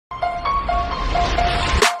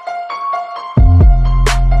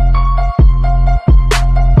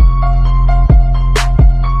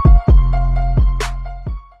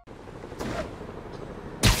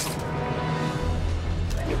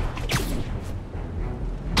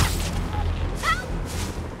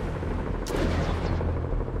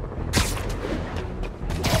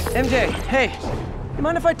MJ, hey. You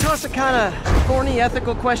mind if I toss a kinda thorny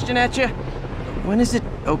ethical question at you? When is it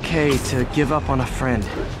okay to give up on a friend?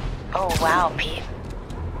 Oh, wow, Pete.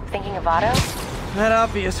 Thinking of Otto? That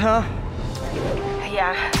obvious, huh?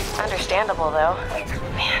 Yeah, understandable, though.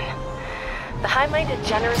 Man, the high-minded,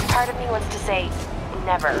 generous part of me wants to say,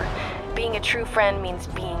 never. Being a true friend means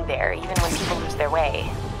being there, even when people lose their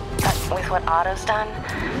way. But with what Otto's done,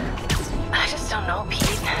 I just don't know,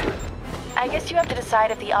 Pete. I guess you have to decide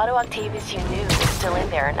if the Otto Octavius you knew is still in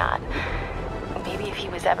there or not. Maybe if he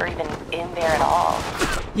was ever even in there at all.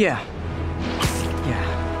 Yeah.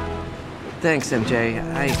 Thanks, MJ.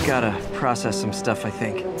 I gotta process some stuff, I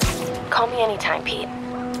think. Call me anytime, Pete.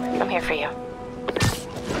 I'm here for you.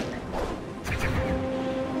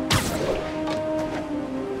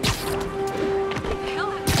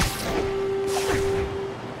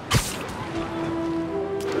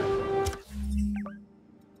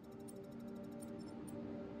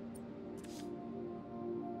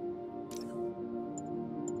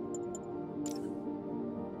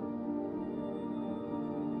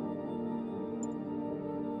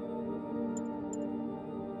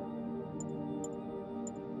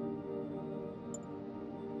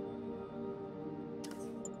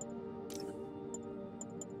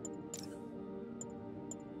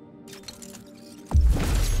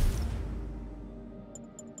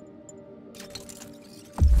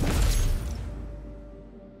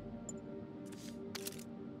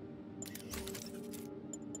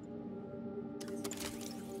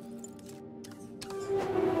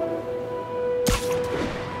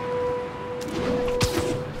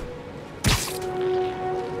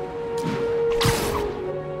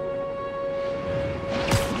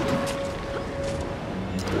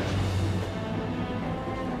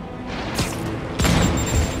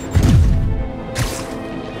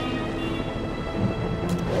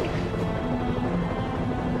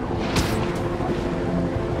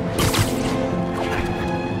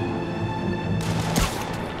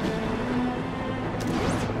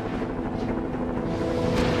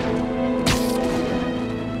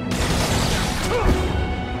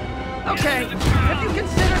 Okay, have you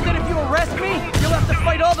considered that if you arrest me, you'll have to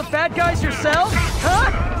fight all the bad guys yourself?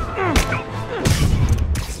 Huh?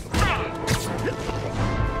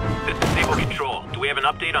 This is Naval Control. Do we have an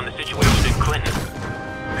update on the situation in Clinton?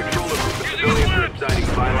 Controller, civilians are inciting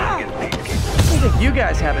violence against peacekeepers. I think you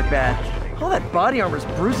guys have it bad. All that body armor's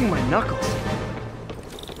bruising my knuckles.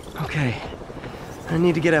 Okay, I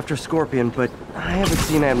need to get after Scorpion, but I haven't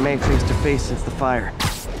seen Aunt May face to face since the fire. I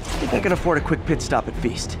think I can afford a quick pit stop at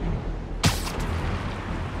Feast.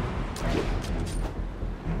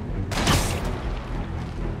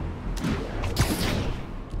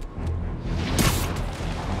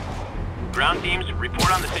 Ground teams,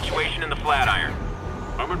 report on the situation in the Flatiron.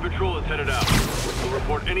 Armored patrol is headed out. We'll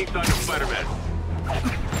report any sign of Spider-Man.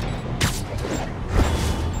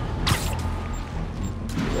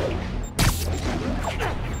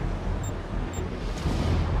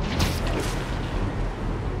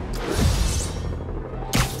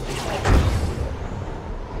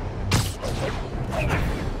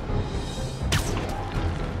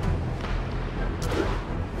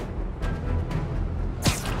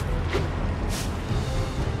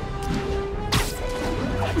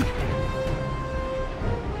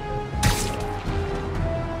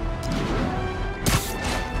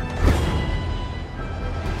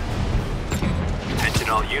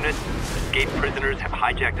 All units, escaped prisoners have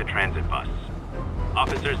hijacked a transit bus.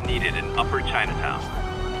 Officers needed in Upper Chinatown.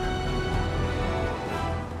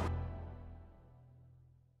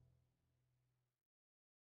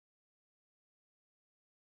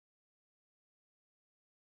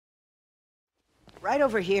 Right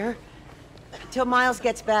over here. Till Miles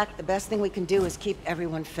gets back, the best thing we can do is keep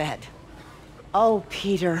everyone fed. Oh,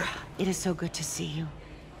 Peter, it is so good to see you.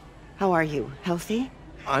 How are you? Healthy?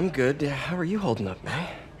 I'm good. How are you holding up, May?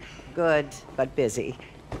 Good, but busy.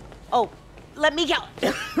 Oh, let me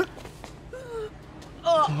go.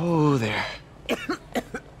 Oh, there.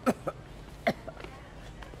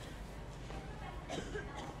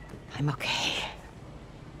 I'm okay.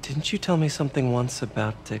 Didn't you tell me something once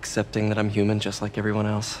about accepting that I'm human just like everyone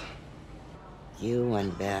else? You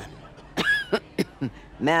and Ben.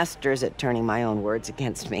 Masters at turning my own words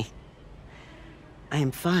against me. I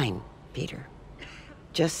am fine, Peter.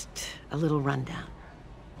 Just a little rundown.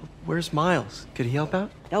 Where's Miles? Could he help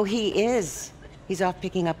out? Oh, he is. He's off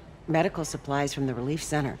picking up medical supplies from the relief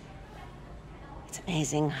center. It's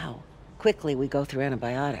amazing how quickly we go through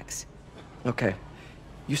antibiotics. Okay.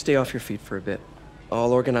 You stay off your feet for a bit.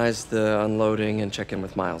 I'll organize the unloading and check in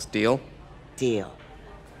with Miles. Deal? Deal.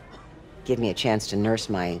 Give me a chance to nurse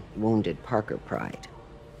my wounded Parker pride.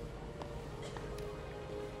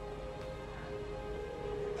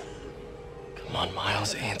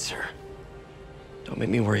 Miles, answer. Don't make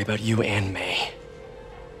me worry about you and May.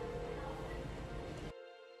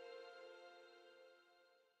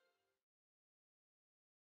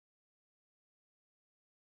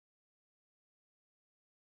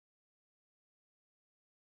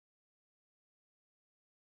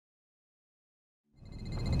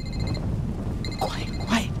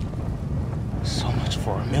 Quiet. So much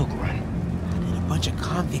for a milk run. How did a bunch of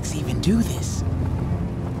convicts even do this?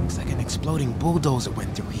 Looks like an exploding bulldozer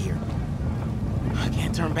went through here. I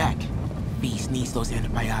can't turn back. Beast needs those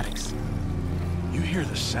antibiotics. You hear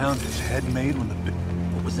the sound his head made when the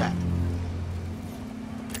What was that?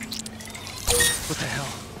 What the hell?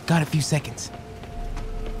 Got a few seconds.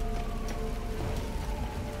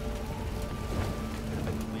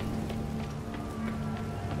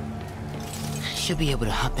 Should be able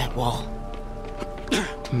to hop that wall.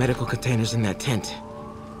 Medical containers in that tent.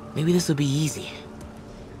 Maybe this will be easy.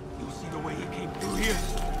 You see the way he came through here?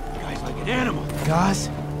 The guy's like an animal. Gauze,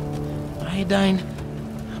 iodine,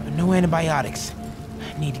 but no antibiotics.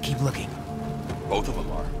 I need to keep looking. Both of them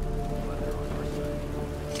are.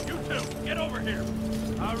 You two, get over here.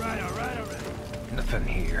 All right. Nothing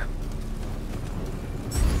here.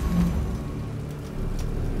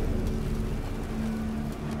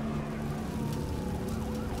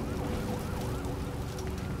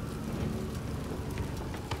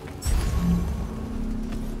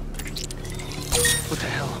 What the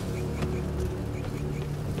hell?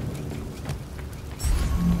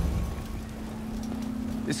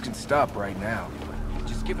 This can stop right now.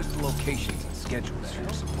 Just give us the locations and schedules for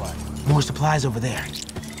your supply. More supplies over there.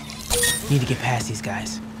 Need to get past these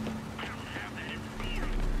guys.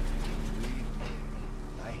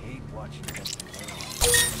 I hate watching this.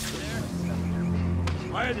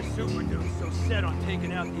 Why are the super dudes so set on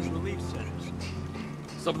taking out these relief centers?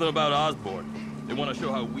 Something about Osborn. They want to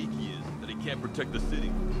show how weak he is, that he can't protect the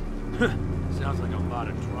city. Sounds like a lot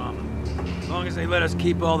of drama. As long as they let us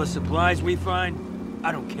keep all the supplies we find,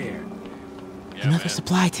 I don't care. Yeah, Another man.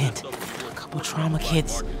 supply tent. A couple trauma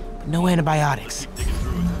kits, but no antibiotics.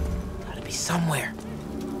 Gotta be somewhere.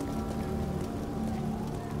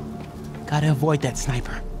 Gotta avoid that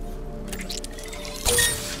sniper.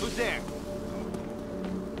 Who's there?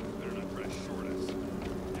 Better not try to short us.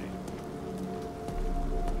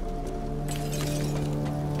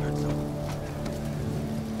 Heard something.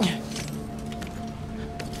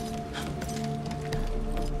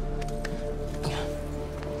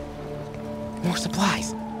 More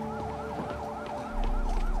supplies.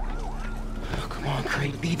 Oh, come on,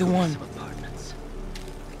 Craig, be the one. Apartments.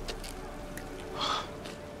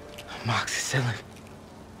 Amoxicillin.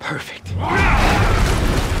 Perfect.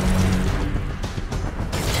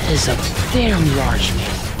 That is a damn large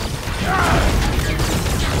man.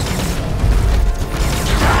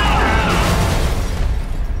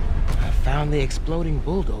 I found the exploding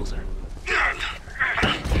bulldozer.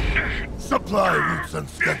 Supply routes and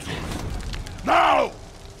schedules. Now!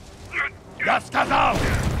 Я сказал!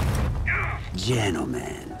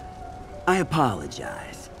 Gentlemen, I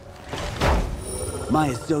apologize. My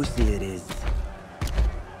associate is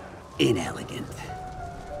inelegant.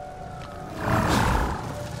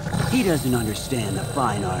 He doesn't understand the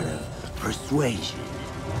fine art of persuasion.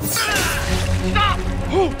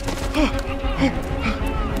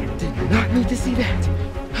 Did not need to see that.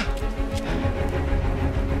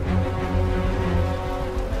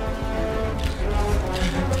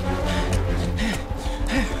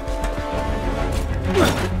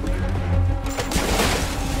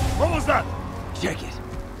 What was that? Check it.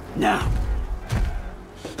 Now.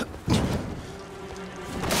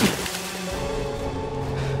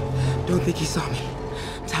 Don't think he saw me.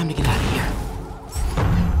 Time to get out of here.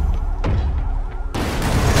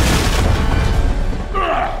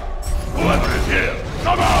 Whoever is here,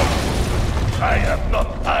 come out! I have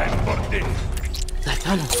not time for this. That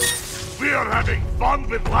tunnel. We are having fun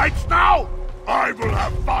with lights now? I will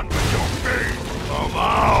have fun with your pain. Come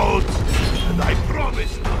out! And I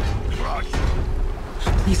promise not to crush you.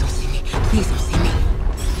 Please don't see me. Please don't see me.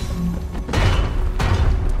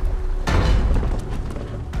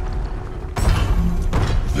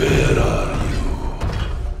 Where are you?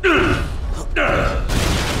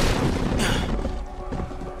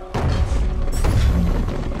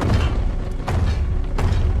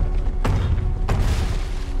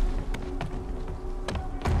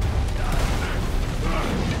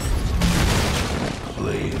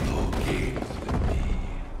 Play no games with me.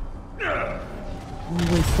 Only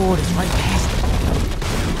way forward is right past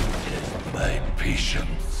it. My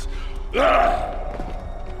patience.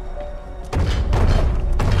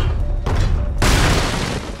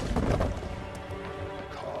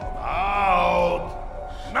 Come out!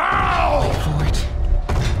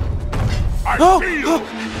 see you!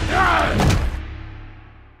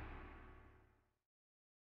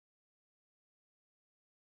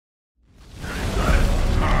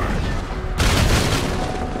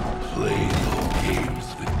 Play no games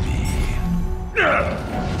with me.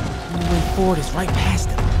 The way forward is right past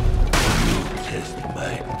them. You test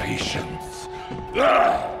my patience.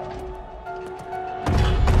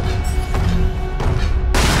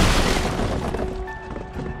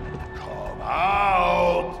 Come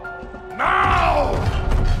out! Now!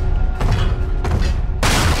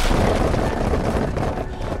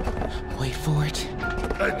 Wait for it.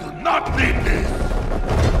 I do not need this!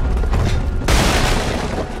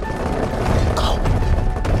 Go.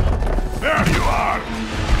 There you are!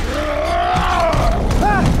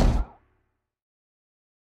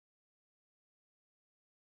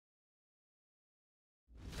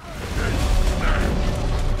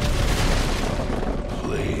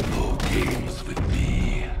 Play no games with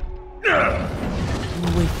me.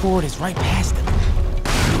 The way forward is right past them.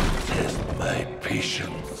 Test my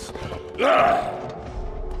patience.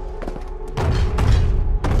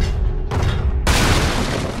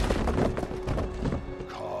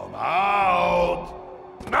 Come out!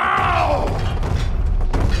 Now!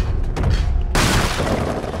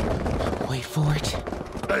 Wait for it.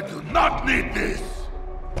 I do not need this!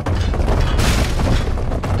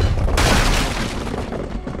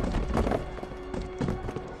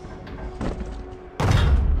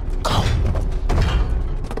 Go.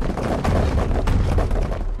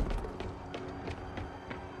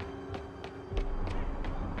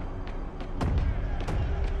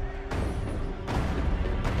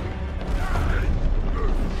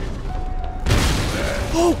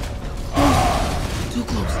 Oh! Too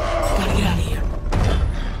close. Gotta get out of here.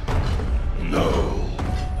 No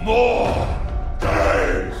more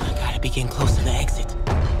days! I gotta be getting close to the exit.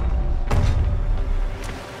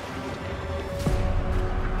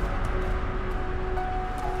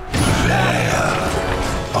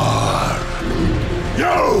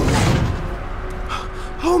 You!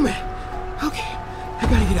 Oh man. Okay. I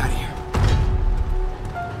gotta get out of here.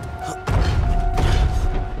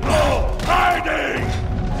 No hiding!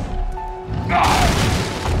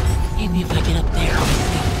 Maybe if I get up there, I'll be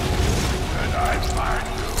safe. When I find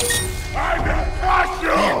you, I will crush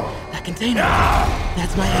you! That container.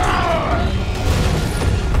 That's my exit.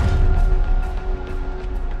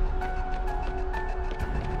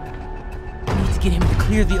 I need to get him to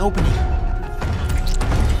clear the opening.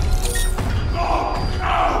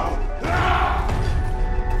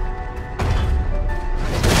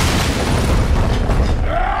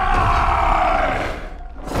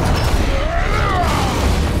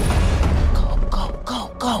 Go, go, go,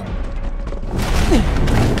 go.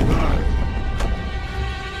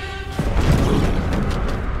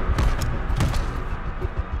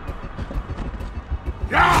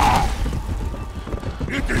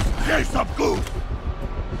 It is case of goose!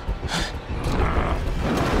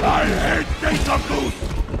 I hate case of goose!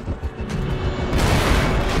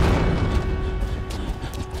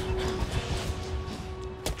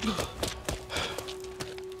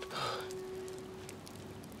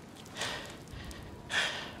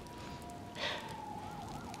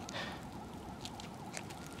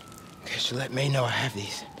 Guess you let May know I have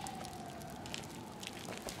these.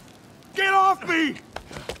 Get off me!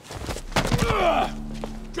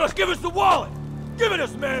 Just give us the wallet! Give it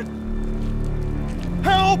us, man!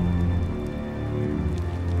 Help!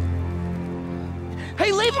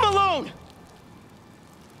 Hey, leave him alone!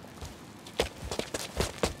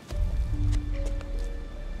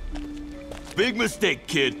 Big mistake,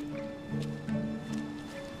 kid.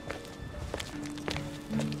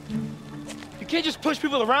 You can't just push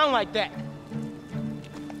people around like that.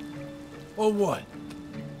 Or what?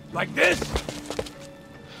 Like this?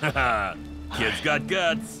 Haha. Kid's got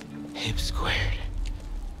guts. Hip squared.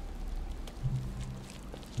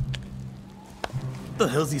 What the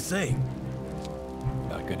hell's he saying?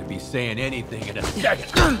 Not gonna be saying anything in a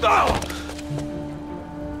second. Oh!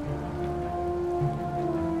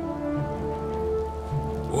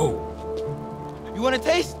 Whoa. You want a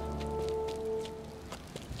taste?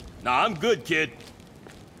 Nah, I'm good, kid.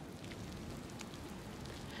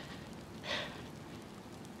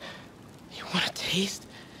 You want a taste?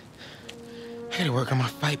 I gotta work on my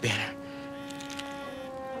fight banner.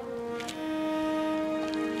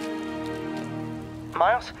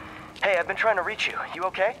 Miles? Hey, I've been trying to reach you. You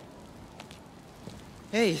okay?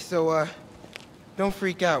 Hey, so, don't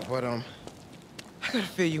freak out, but, I gotta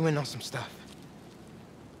fill you in on some stuff.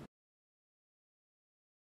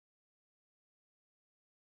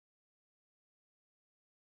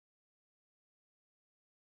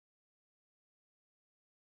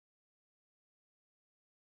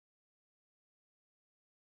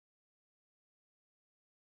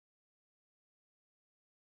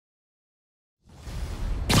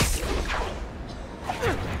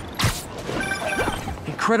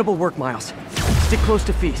 Incredible work, Miles. Stick close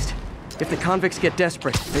to Feast. If the convicts get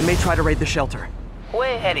desperate, they may try to raid the shelter.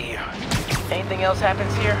 Way ahead of you. Anything else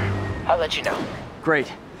happens here, I'll let you know.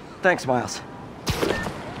 Great. Thanks, Miles.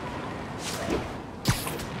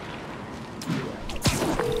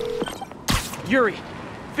 Yuri,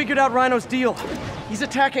 figured out Rhino's deal. He's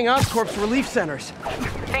attacking Oscorp's relief centers.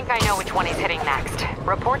 Think I know which one he's hitting next.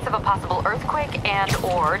 Reports of a possible earthquake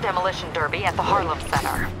and/or demolition derby at the Harlem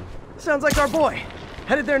Center. Sounds like our boy.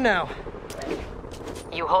 Headed there now.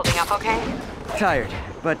 You holding up okay? Tired,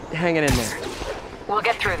 but hanging in there. We'll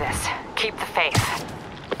get through this. Keep the faith.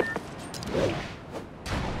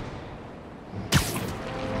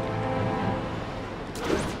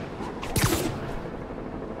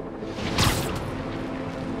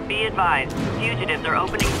 Be advised, fugitives are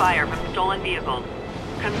opening fire from stolen vehicles.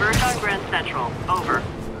 Converge on Grand Central. Over.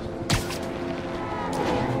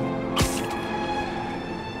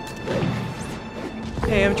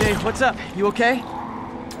 Hey, MJ, what's up? You okay?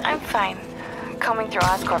 I'm fine. Combing through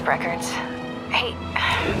Oscorp records. Hey,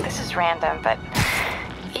 this is random, but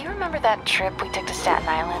you remember that trip we took to Staten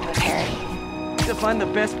Island with Harry? To find the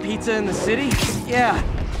best pizza in the city? Yeah.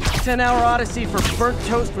 10-hour odyssey for burnt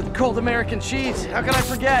toast with cold American cheese. How can I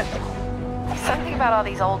forget? Something about all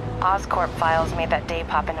these old Oscorp files made that day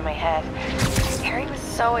pop into my head. Harry was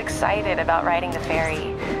so excited about riding the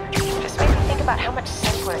ferry. Just made me think about how much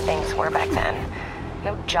simpler things were back then.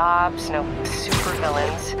 No jobs, no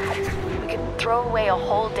supervillains. We could throw away a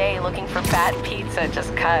whole day looking for bad pizza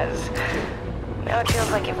just 'cause. Now it feels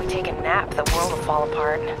like if we take a nap, the world will fall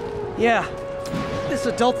apart. Yeah. This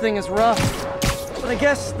adult thing is rough. But I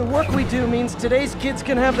guess the work we do means today's kids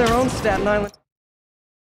can have their own Staten Island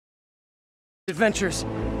adventures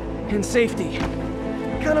in safety.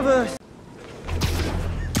 Kind of a...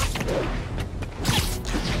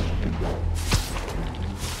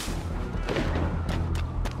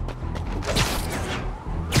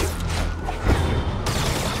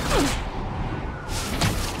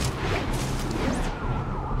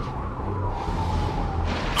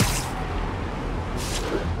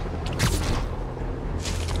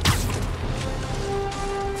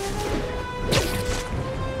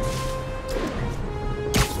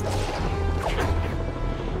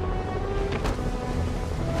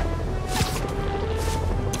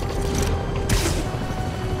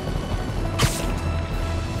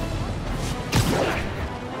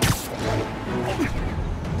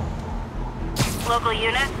 Local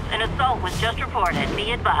units, an assault was just reported.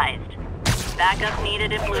 Be advised. Backup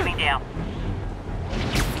needed in Bloomingdale.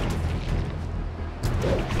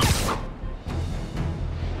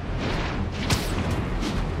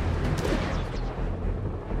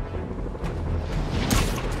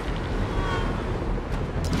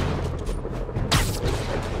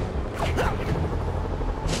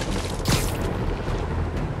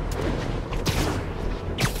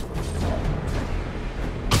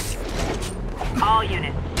 All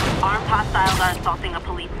units, armed hostiles are assaulting a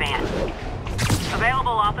police van.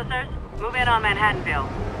 Available officers, move in on Manhattanville.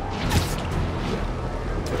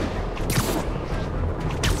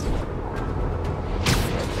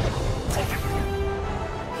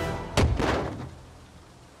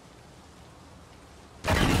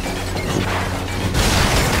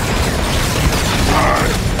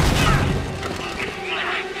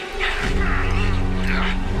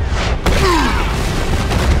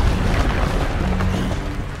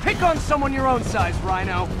 On someone your own size,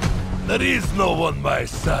 Rhino. There is no one my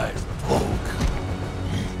size, Poke.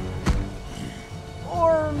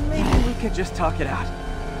 Or maybe we could just talk it out.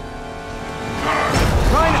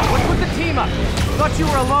 Rhino, what's with the team up? Thought you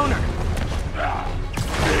were a loner.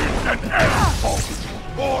 Beans and eggs, Poke.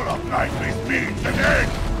 More of Nightly's beans and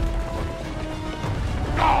eggs.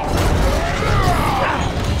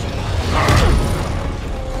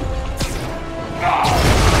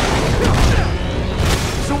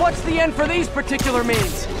 So what's the end for these particular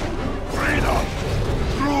means? Freedom!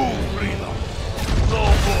 True freedom! No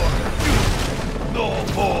more youth! No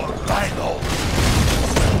more Rhino!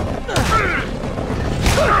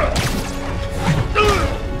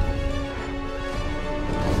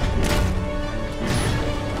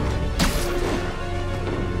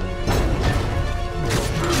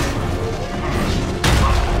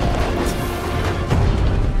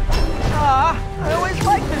 I always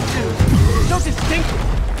liked this dude. So distinctive.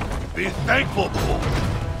 Be thankful,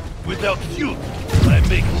 Poke. Without you, I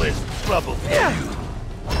make less trouble for you.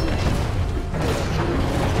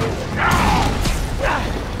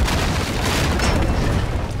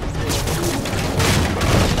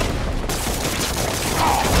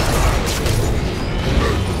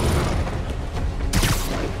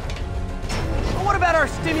 What about our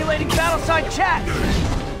stimulating battleside chat?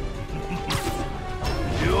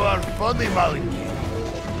 are funny, Maliki.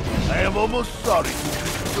 I am almost sorry to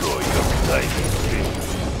destroy your tiny dreams.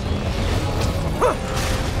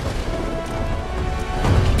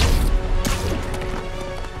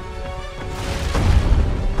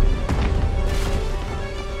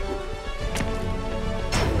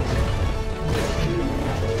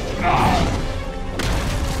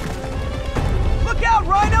 Look out,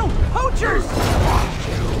 Rhino! Poachers!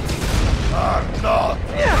 You are not.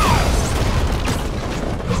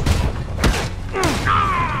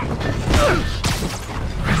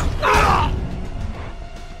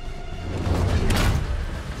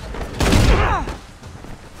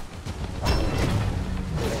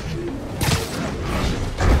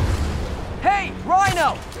 Hey,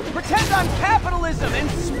 Rhino! Pretend I'm capitalism and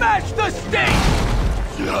smash the state!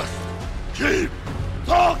 Just keep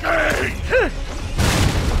talking!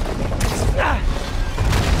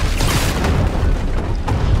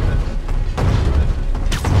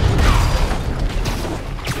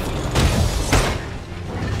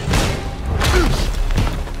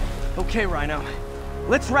 Okay, Rhino.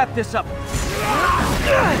 Let's wrap this up.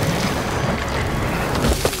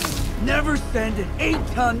 Never send an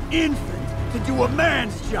 8-ton infant to do a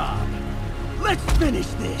man's job. Let's finish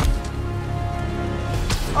this.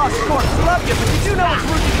 Oscorp, love you, but you do know it's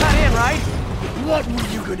rude to cut in, right? What were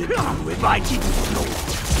you gonna do if I didn't know?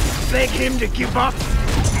 Beg him to give up?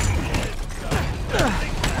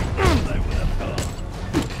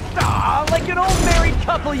 Ah, like an old married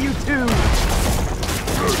couple, you two!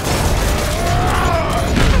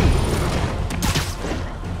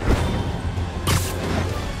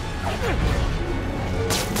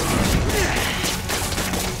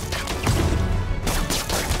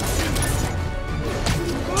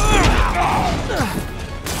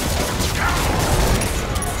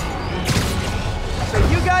 So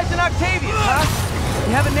you guys in Octavius, huh?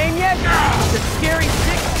 You have a name yet? The Scary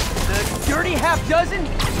Six? The Dirty Half-Dozen?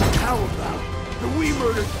 How about the we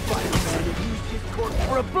murdered Spider-Man and used his corpse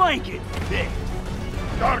for a blanket? There.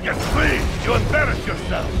 Gargan, please! You embarrass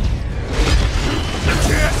yourself!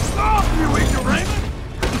 Stop, you ignorant!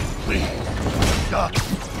 Please, stop!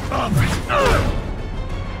 Stop!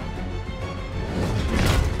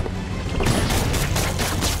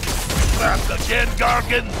 Trapped again,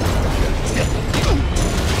 Gargan?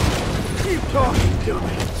 Keep talking,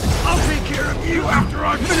 dummy. I'll take care of you after I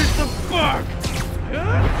finish the bug!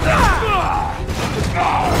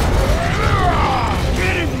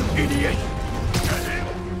 Get him, you idiot!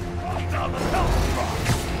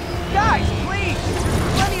 Guys, please!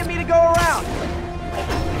 There's plenty of me to go around!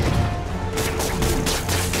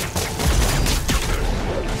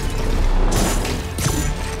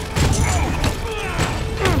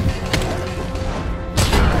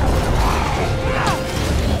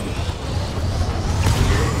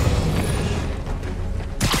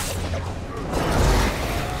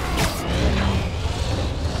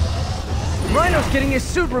 Rhino's getting his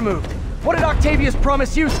suit removed. What did Octavius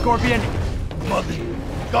promise you, Scorpion? Money.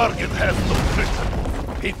 Gargan has no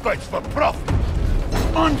principle. He fights for profit.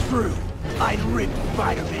 Untrue. I'd rip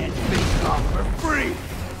Spider-Man's face off for free.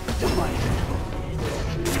 To my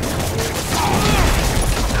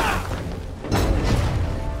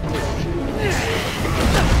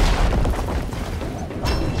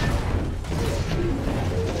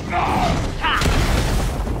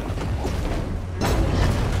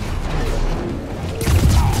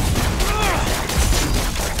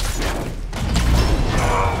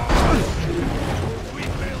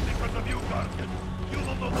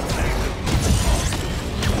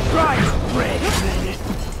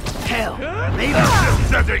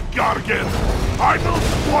Gargan! I will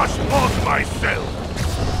squash both myself!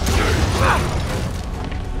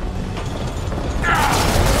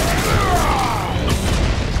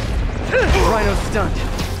 Rhino's stunned.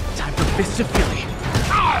 Time for fists of Philly.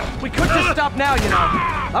 We could just stop now, you know.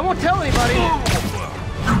 I won't tell anybody.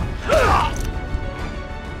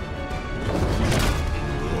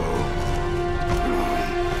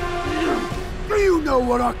 Do you know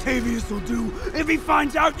what Octavius will do if he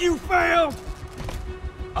finds out you failed?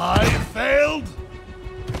 I failed?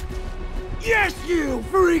 Yes, you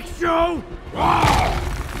freak show!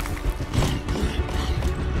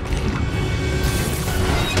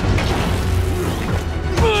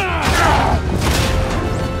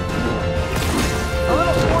 A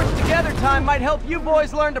little forged together time might help you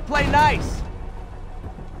boys learn to play nice.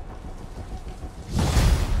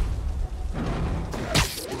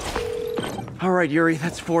 All right, Yuri,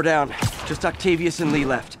 that's 4 down. Just Octavius and Lee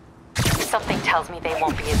left. Something tells me they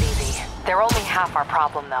won't be as easy. They're only half our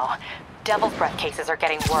problem, though. Devil's Breath cases are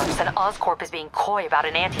getting worse, and Oscorp is being coy about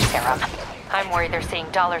an anti-serum. I'm worried they're seeing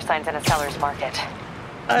dollar signs in a seller's market.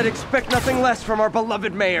 I'd expect nothing less from our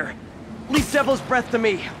beloved mayor. Leave Devil's Breath to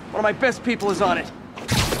me. One of my best people is on it.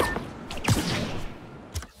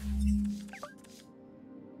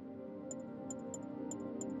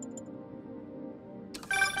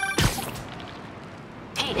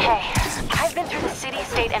 Pete, hey. I've been through the city,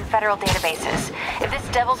 state, and federal databases. If this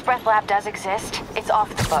Devil's Breath lab does exist, it's off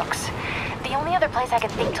the books. The only other place I can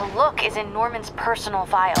think to look is in Norman's personal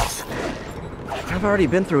files. I've already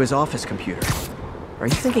been through his office computer. Are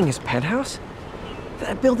you thinking his penthouse?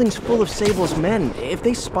 That building's full of Sable's men. If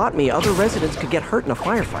they spot me, other residents could get hurt in a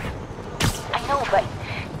firefight. I know, but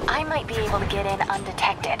I might be able to get in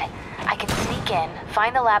undetected. I can sneak in,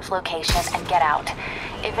 find the lab's location, and get out.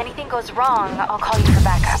 If anything goes wrong, I'll call you for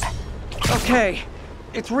backup. Okay.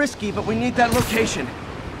 It's risky, but we need that location.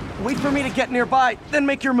 Wait for me to get nearby, then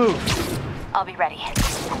make your move. I'll be ready.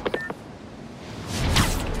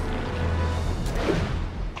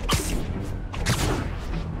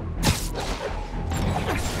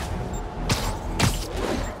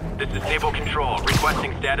 This is Sable Control,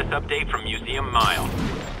 requesting status update from Museum Mile.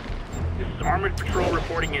 This is Armored Patrol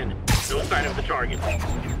reporting in. No sign of the target.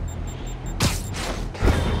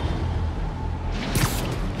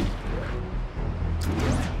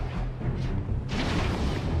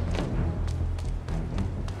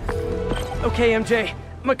 Okay, MJ.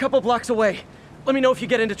 I'm a couple blocks away. Let me know if you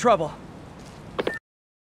get into trouble.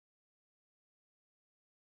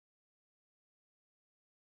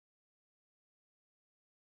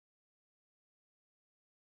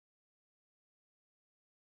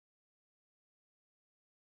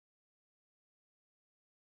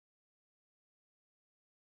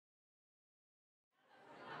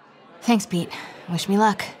 Thanks, Pete. Wish me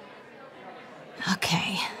luck.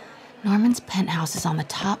 Okay. Norman's penthouse is on the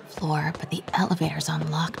top floor, but the elevator's on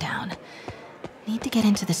lockdown. Need to get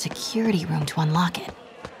into the security room to unlock it.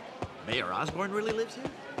 Mayor Osborn really lives here?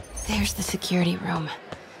 There's the security room.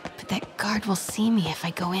 But that guard will see me if I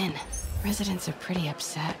go in. Residents are pretty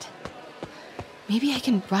upset. Maybe I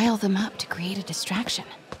can rile them up to create a distraction.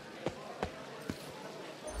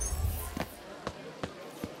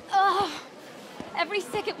 Ugh! Every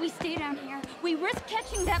second we stay down here, we risk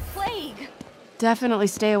catching that plague. Definitely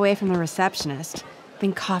stay away from the receptionist.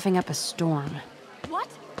 Been coughing up a storm. What?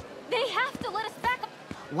 They have to let us back up.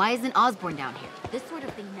 Why isn't Osborn down here? This sort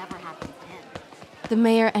of thing never happens to him. The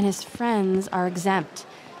mayor and his friends are exempt.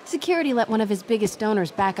 Security let one of his biggest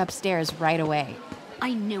donors back upstairs right away.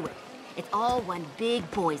 I knew it. It's all one big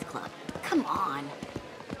boys club. Come on.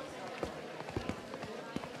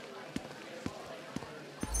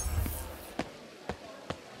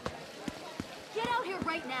 Get out here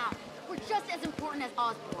right now. We're just as important as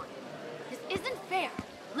Osborn. This isn't fair.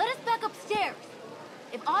 Let us back upstairs.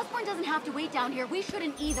 If Osborn doesn't have to wait down here, we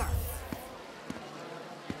shouldn't either.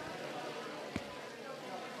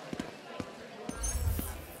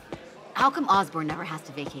 How come Osborn never has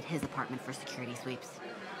to vacate his apartment for security sweeps?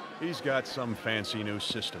 He's got some fancy new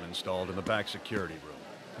system installed in the back security room.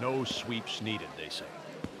 No sweeps needed, they say.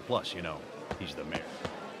 Plus, you know, he's the mayor.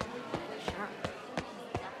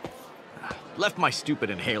 Left my stupid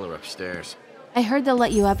inhaler upstairs. I heard they'll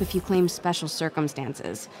let you up if you claim special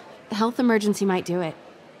circumstances. The health emergency might do it.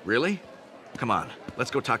 Really? Come on,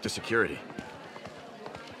 let's go talk to security.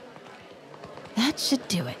 That should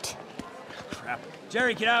do it. Crap.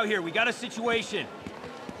 Jerry, get out here. We got a situation.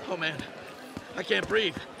 Oh, man. I can't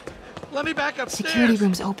breathe. Let me back upstairs. Security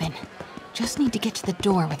room's open. Just need to get to the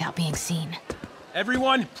door without being seen.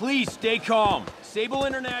 Everyone, please stay calm. Sable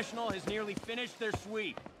International has nearly finished their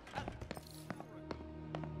sweep.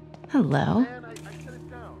 Hello.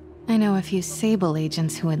 I know a few Sable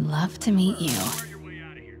agents who would love to meet you.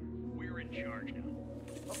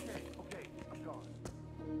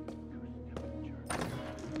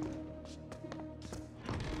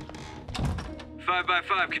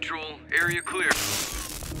 5x5 control. Area clear.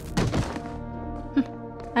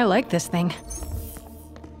 I like this thing.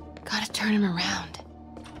 Gotta turn him around.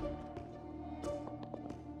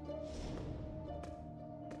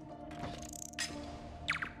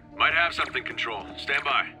 Might have something, Control. Stand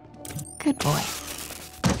by. Good boy.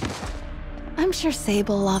 I'm sure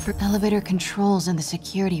Sable will offer elevator controls in the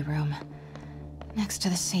security room. Next to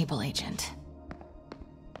the Sable agent.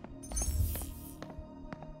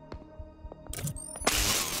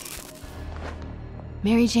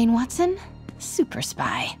 Mary Jane Watson? Super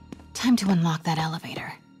spy. Time to unlock that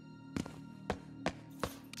elevator.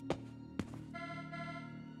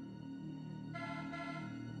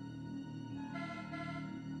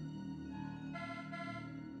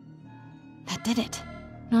 That did it.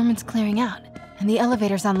 Norman's clearing out, and the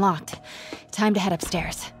elevator's unlocked. Time to head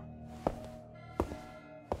upstairs.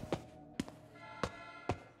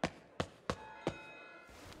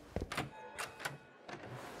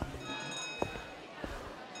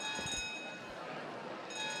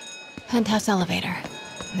 Penthouse elevator.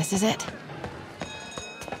 This is it.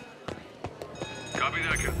 Copy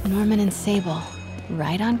that. Norman and Sable.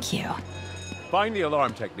 Right on cue. Find the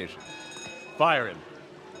alarm technician. Fire him.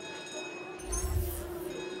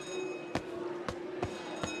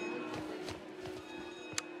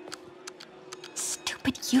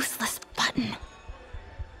 Stupid, useless button.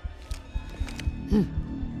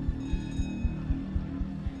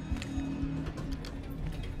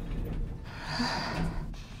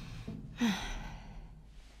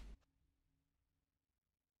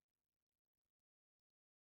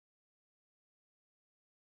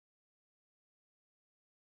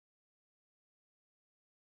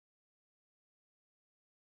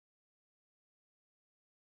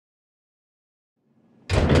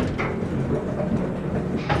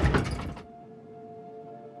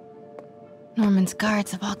 Norman's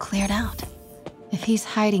guards have all cleared out. If he's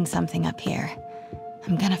hiding something up here,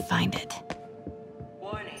 I'm gonna find it.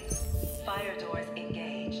 Warning. Fire doors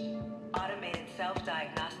engaged. Automated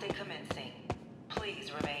self-diagnostic commencing.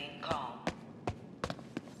 Please remain calm.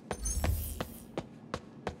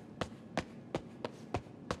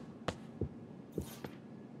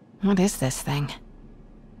 What is this thing?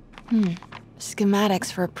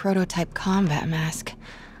 Schematics for a prototype combat mask.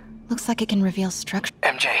 Looks like it can reveal structure.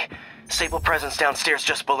 MJ, Sable presence downstairs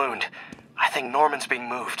just ballooned. I think Norman's being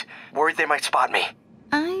moved. Worried they might spot me.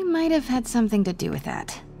 I might have had something to do with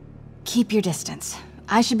that. Keep your distance.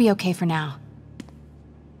 I should be okay for now.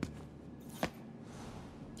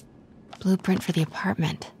 Blueprint for the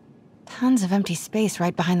apartment. Tons of empty space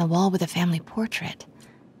right behind the wall with a family portrait.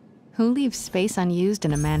 Who leaves space unused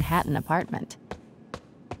in a Manhattan apartment?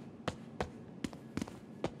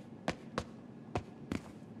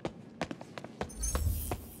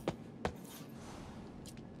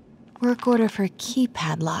 Work order for a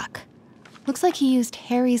keypad lock. Looks like he used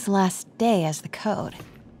Harry's last day as the code.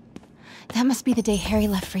 That must be the day Harry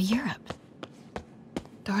left for Europe.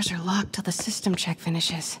 Doors are locked till the system check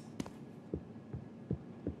finishes.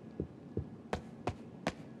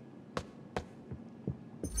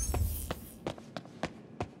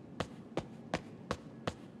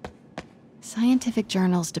 Scientific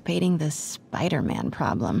journals debating the Spiderman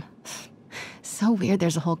problem. So weird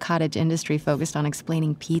there's a whole cottage industry focused on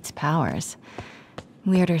explaining Pete's powers.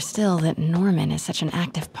 Weirder still that Norman is such an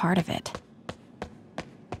active part of it.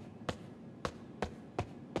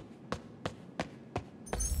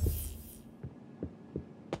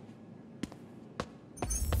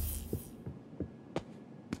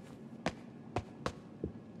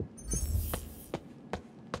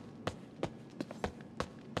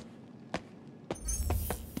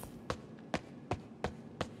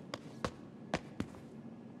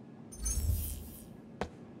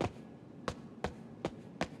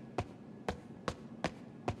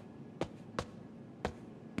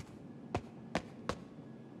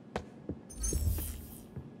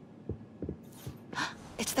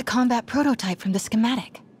 It's the combat prototype from the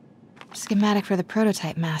schematic. Schematic for the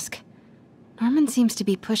prototype mask. Norman seems to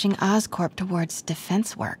be pushing Oscorp towards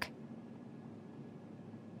defense work.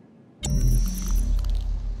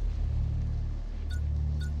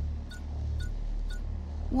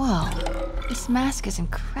 Whoa, this mask is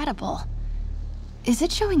incredible. Is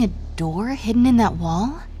it showing a door hidden in that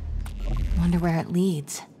wall? Wonder where it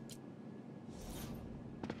leads.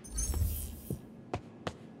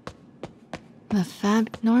 The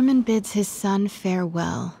Norman bids his son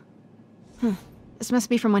farewell. This must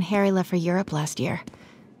be from when Harry left for Europe last year.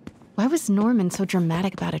 Why was Norman so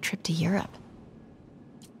dramatic about a trip to Europe?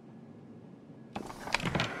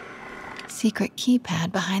 Secret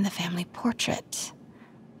keypad behind the family portrait.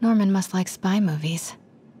 Norman must like spy movies.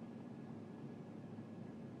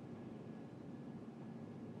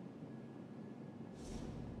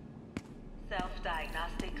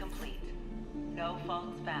 Self-diagnostic complete. No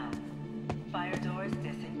faults found. Fire doors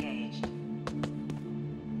disengaged.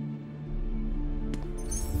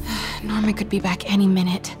 Norman could be back any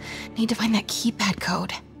minute. Need to find that keypad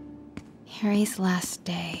code. Harry's last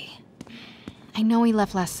day. I know he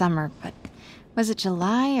left last summer, but was it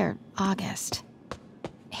July or August?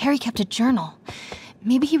 Harry kept a journal.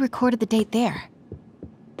 Maybe he recorded the date there.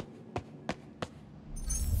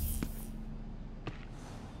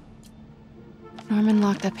 Norman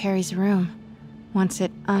locked up Harry's room. Wants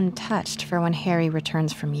it untouched for when Harry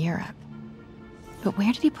returns from Europe. But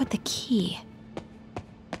where did he put the key?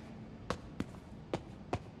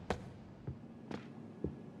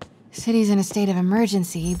 City's in a state of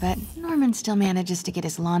emergency, but Norman still manages to get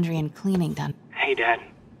his laundry and cleaning done. Hey, Dad.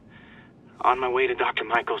 On my way to Dr.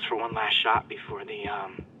 Michael's for one last shot before the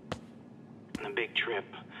big trip.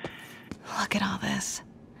 Look at all this.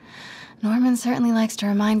 Norman certainly likes to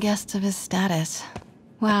remind guests of his status.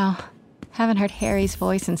 Wow, haven't heard Harry's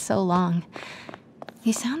voice in so long.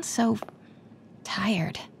 He sounds so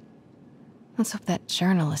tired. Let's hope that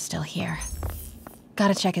journal is still here.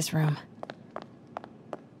 Gotta check his room.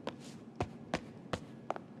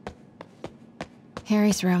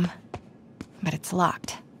 Harry's room, but it's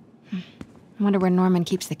locked. I wonder where Norman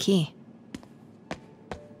keeps the key.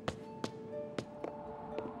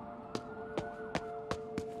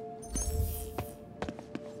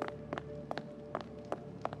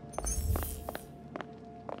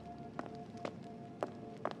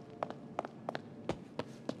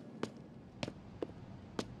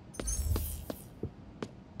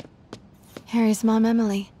 Harry's mom,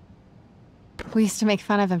 Emily. We used to make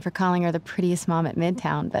fun of him for calling her the prettiest mom at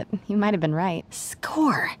Midtown, but he might have been right.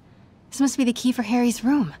 Score! This must be the key for Harry's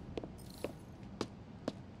room.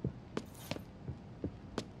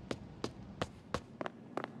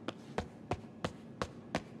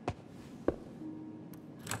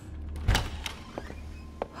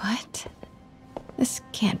 What? This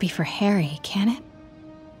can't be for Harry, can it?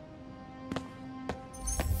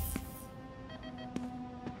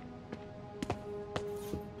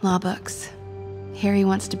 Law books. Harry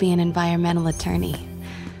wants to be an environmental attorney.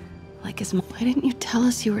 Like his mom. Why didn't you tell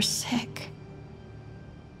us you were sick?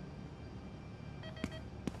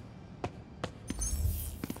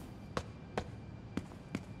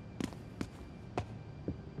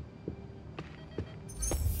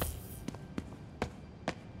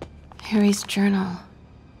 Harry's journal.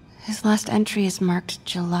 His last entry is marked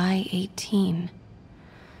July 18.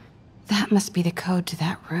 That must be the code to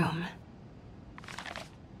that room.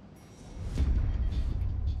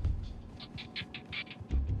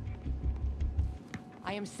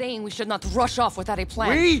 I am saying we should not rush off without a plan.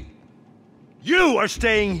 We? You are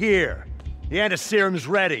staying here. The antiserum's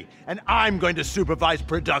ready, and I'm going to supervise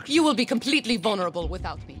production. You will be completely vulnerable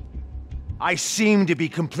without me. I seem to be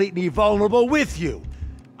completely vulnerable with you.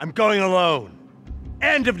 I'm going alone.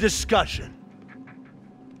 End of discussion.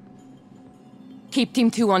 Keep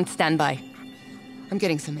Team 2 on standby. I'm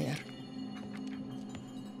getting some air.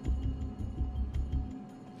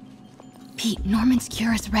 Pete, Norman's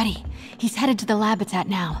cure is ready. He's headed to the lab it's at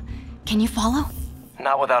now. Can you follow?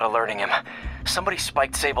 Not without alerting him. Somebody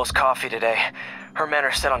spiked Sable's coffee today. Her men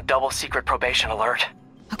are set on double secret probation alert.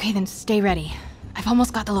 Okay, then stay ready. I've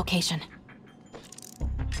almost got the location.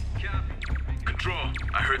 Control,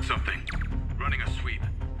 I heard something. Running a sweep.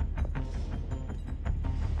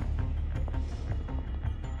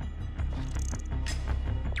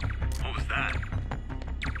 What was that?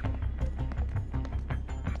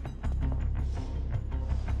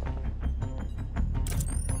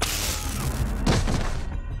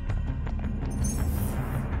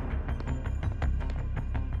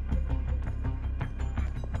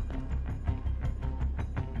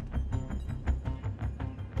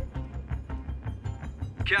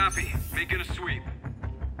 Copy. Making a sweep.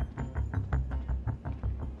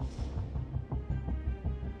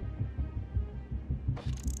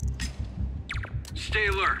 Stay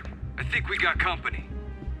alert. I think we got company.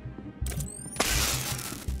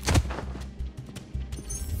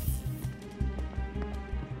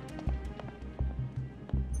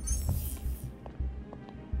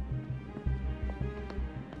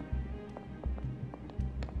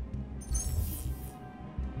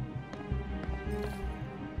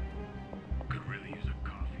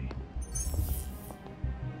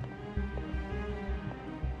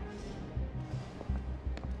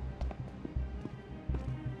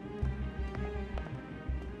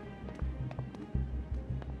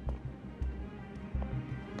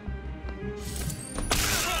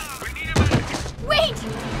 Wait!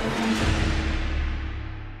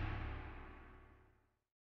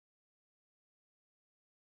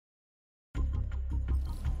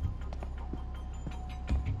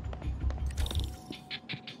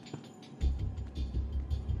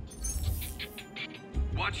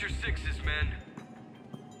 Watch your sixes, men.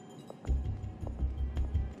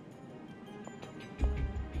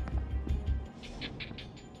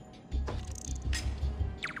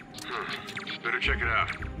 Better check it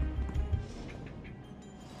out.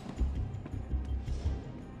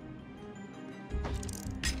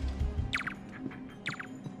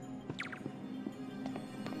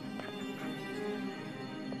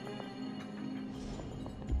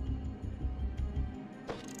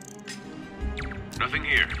 Nothing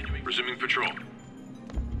here. Resuming patrol.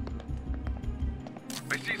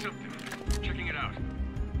 I see something. Checking it out.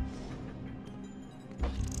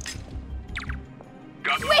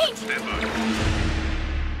 Got Wait! Stand by.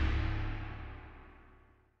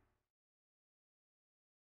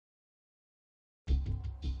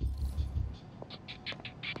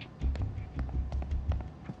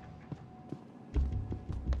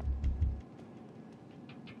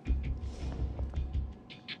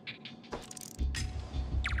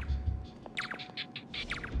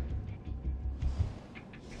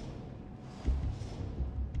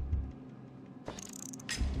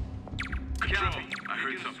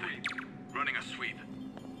 heard something. Running a sweep.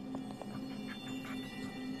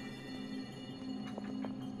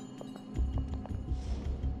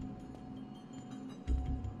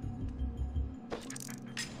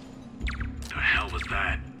 The hell was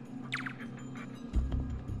that?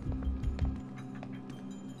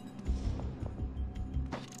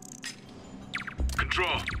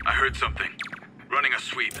 Control, I heard something. Running a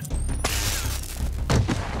sweep.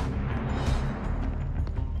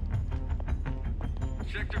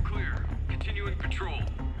 Sector clear. Continuing patrol.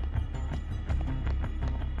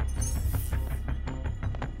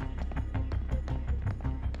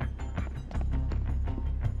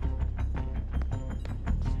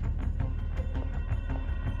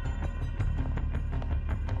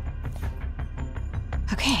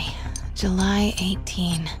 Okay, July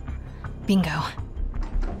 18. Bingo.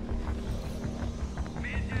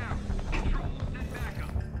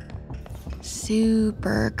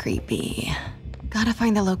 Super creepy. Gotta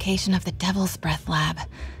find the location of the Devil's Breath lab.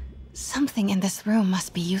 Something in this room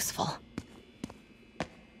must be useful.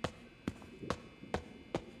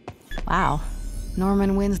 Wow.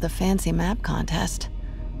 Norman wins the fancy map contest.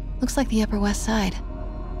 Looks like the Upper West Side.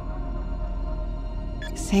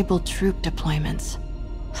 Sable troop deployments.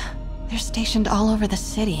 They're stationed all over the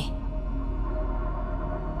city.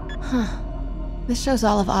 Huh. This shows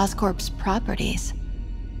all of Oscorp's properties.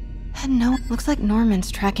 And no, looks like Norman's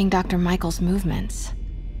tracking Dr. Michael's movements.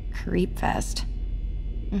 Creepfest.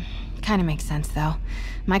 Kinda makes sense, though.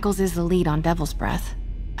 Michael's is the lead on Devil's Breath.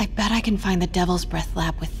 I bet I can find the Devil's Breath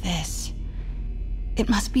lab with this. It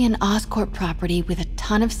must be an Oscorp property with a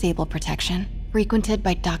ton of Sable protection, frequented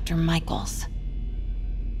by Dr. Michaels.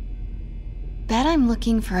 Bet I'm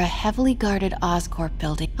looking for a heavily guarded Oscorp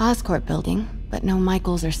building. Oscorp building, but no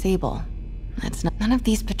Michaels or Sable. That's not— none of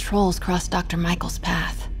these patrols cross Dr. Michaels'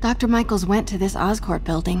 path. Dr. Michaels went to this Oscorp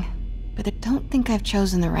building, but I don't think I've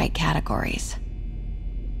chosen the right categories.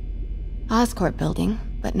 Oscorp building,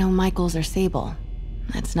 but no Michaels or Sable.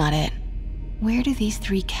 That's not it. Where do these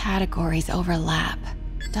three categories overlap?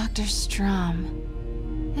 Dr. Strom.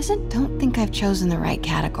 Don't think I've chosen the right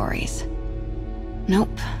categories.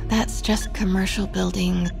 Nope, that's just commercial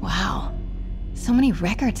building. Wow. So many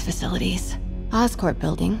records facilities. Oscorp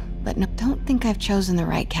building, but no— don't think I've chosen the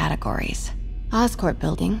right categories. Oscorp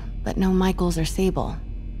building, but no Michaels or Sable.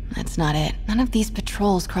 That's not it. None of these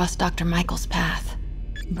patrols cross Dr. Michaels' path.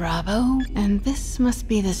 Bravo, and this must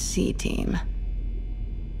be the C team.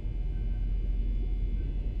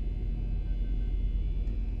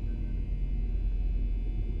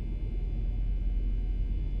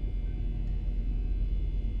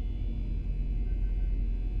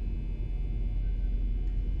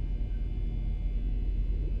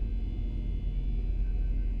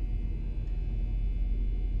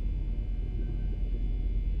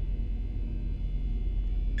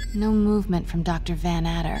 No movement from Dr. Van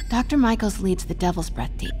Adder. Dr. Michaels leads the Devil's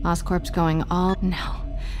Breath team. Oscorp's going all— no.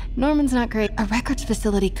 Norman's not great. A records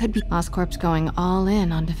facility could be— Oscorp's going all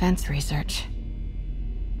in on defense research.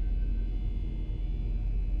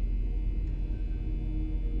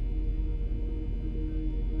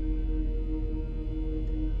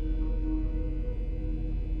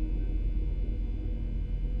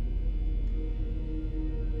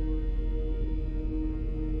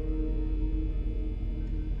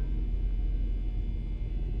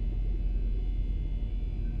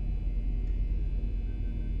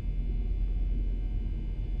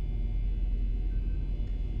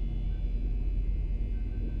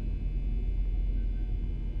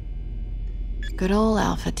 Good ol'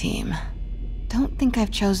 Alpha team. Don't think I've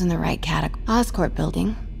chosen the right category. Oscorp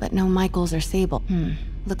building, but no Michaels or Sable.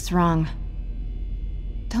 Looks wrong.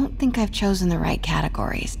 Don't think I've chosen the right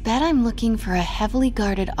categories. Bet I'm looking for a heavily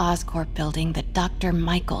guarded Oscorp building that Dr.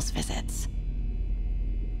 Michaels visits.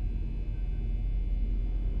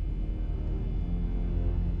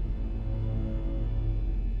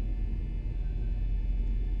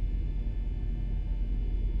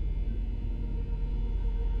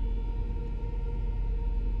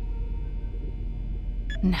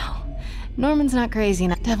 No. Norman's not crazy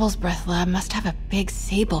enough. Devil's Breath Lab must have a big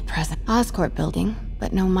Sable presence. Oscorp building,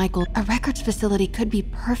 but no Michael. A records facility could be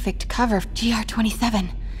perfect cover.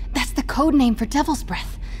 GR27. That's the code name for Devil's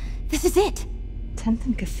Breath. This is it. 10th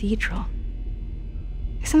and Cathedral.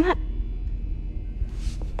 Isn't that—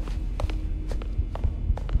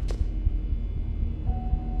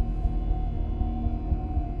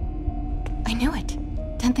 I knew it.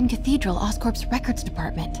 10th and Cathedral, Oscorp's records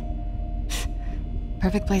department.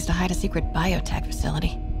 Perfect place to hide a secret biotech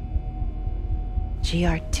facility.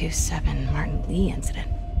 GR27 Martin Lee incident.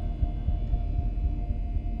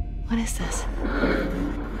 What is this?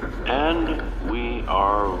 And we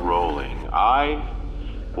are rolling. I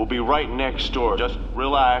will be right next door. Just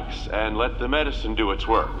relax and let the medicine do its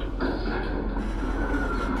work.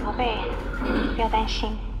 宝贝，不要担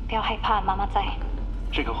心，不要害怕，妈妈在。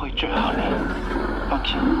这个会治好你，放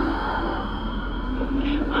心。怎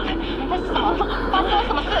么了？发生了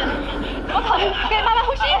什么事？怎么可能？给妈妈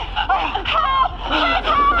呼吸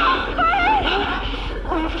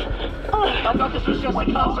！I thought this was just a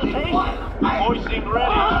consultation. Hoisting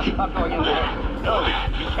ready. I'm going in there. No,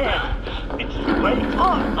 you can't. It's too late.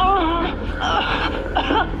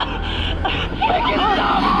 Make it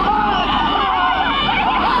stop!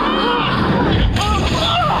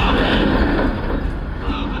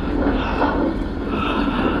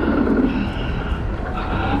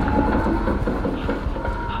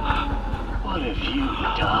 What have you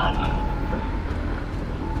done?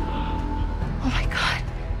 Oh my god.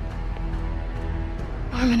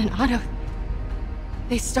 Norman and Otto.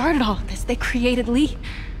 They started all of this. They created Lee.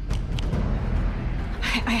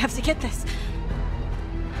 I have to get this.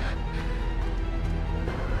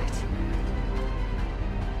 What?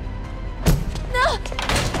 No!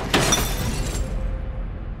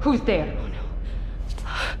 Who's there? Oh no. Come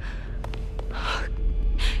on.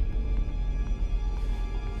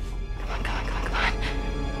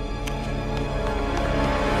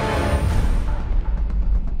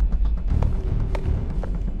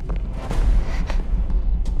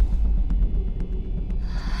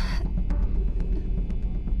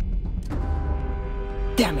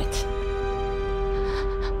 Damn it.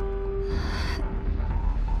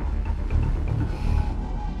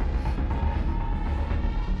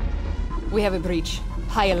 We have a breach.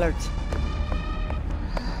 High alert.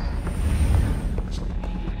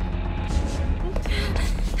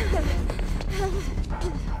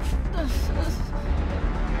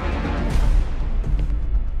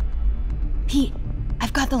 Pete,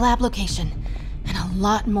 I've got the lab location. And a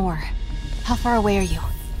lot more. How far away are you?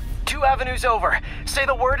 2 avenues over. Say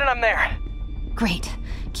the word and I'm there. Great.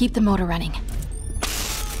 Keep the motor running.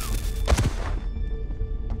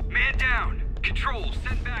 Man down! Control,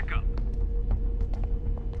 send backup.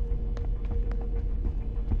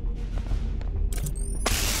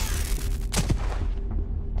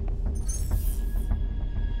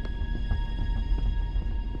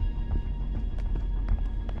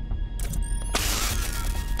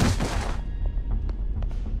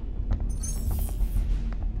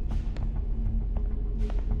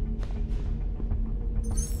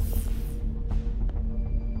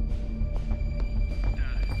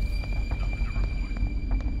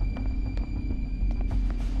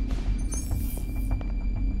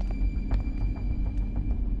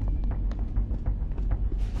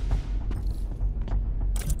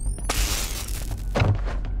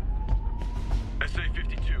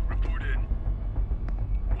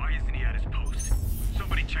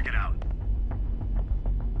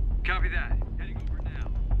 Copy that. Heading over now.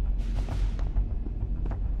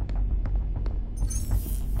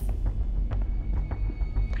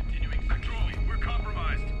 Continuing control. We're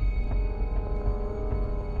compromised.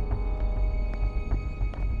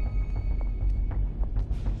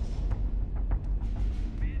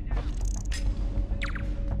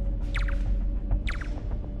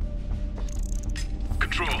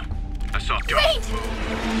 Control. I saw you. Wait!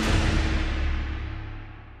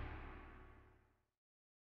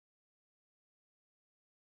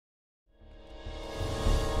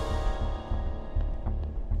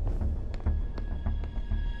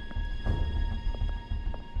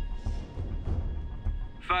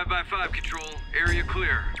 Five by 5 control. Area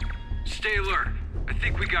clear. Stay alert. I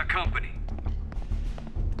think we got company.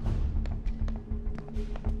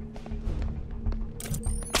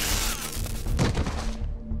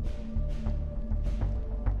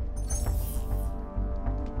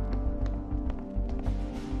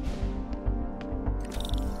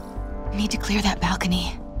 Need to clear that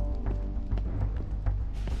balcony.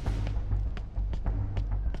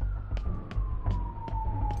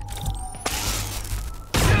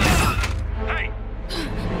 Hey!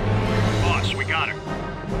 Boss, we got her.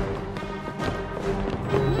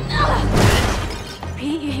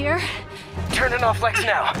 Pete, you here? Turning off Lex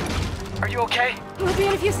now. Are you okay? We'll be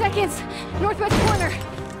in a few seconds. Northwest corner.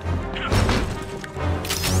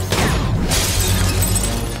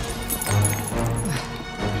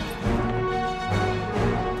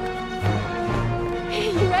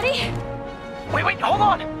 You ready? Wait, hold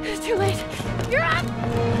on! It's too late. You're up!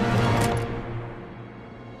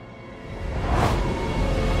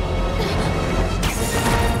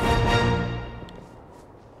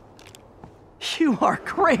 You are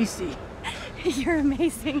crazy! You're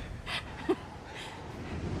amazing.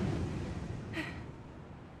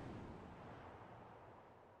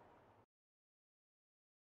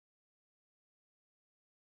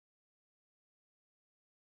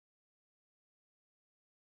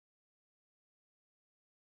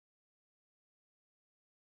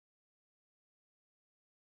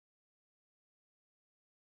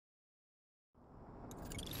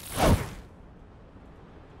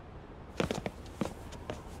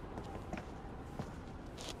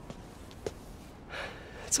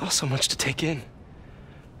 It's all so much to take in.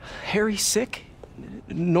 Harry sick?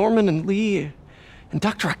 Norman and Lee? And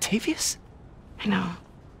Dr. Octavius? I know.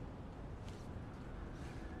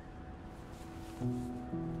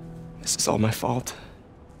 This is all my fault.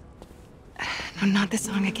 No, not this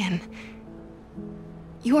song again.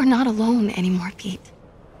 You are not alone anymore, Pete.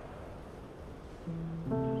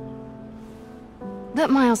 Let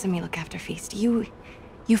Miles and me look after Feast. You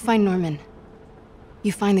find Norman.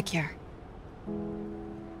 You find the cure.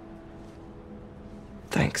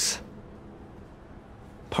 Thanks,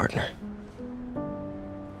 partner.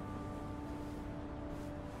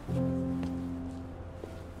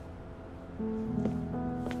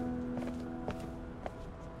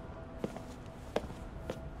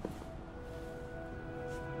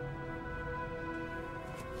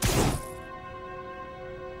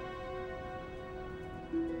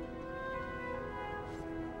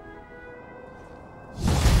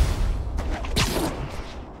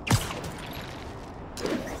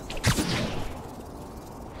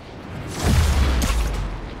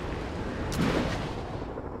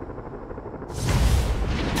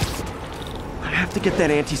 To get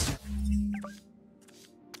that anti-serum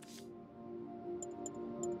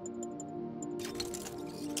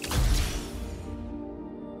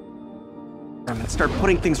and start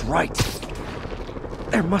putting things right.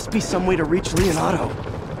 There must be some way to reach Leonardo.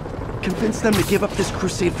 Convince them to give up this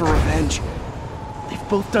crusade for revenge. They've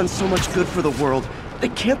both done so much good for the world. They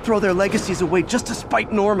can't throw their legacies away just to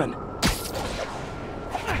spite Norman.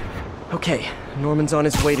 Okay, Norman's on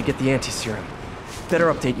his way to get the anti-serum.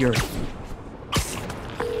 Better update Yuri.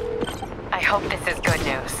 I hope this is good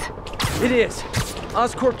news. It is.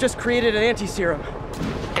 Oscorp just created an anti-serum.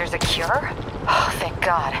 There's a cure? Oh, thank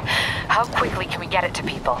God. How quickly can we get it to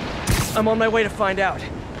people? I'm on my way to find out.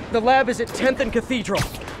 The lab is at 10th and Cathedral.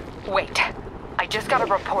 Wait. I just got a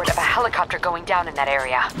report of a helicopter going down in that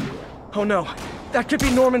area. Oh no. That could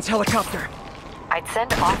be Norman's helicopter. I'd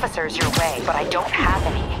send officers your way, but I don't have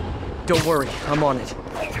any. Don't worry, I'm on it.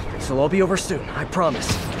 So I'll be over soon, I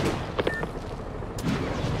promise.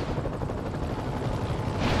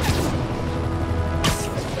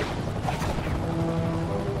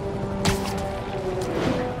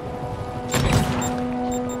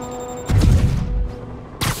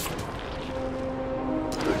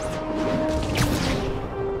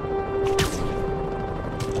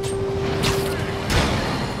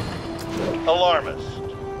 Alarmist,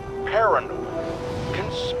 paranoid,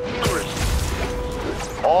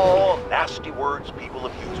 conspiracy. All nasty words people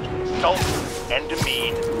have used to insult and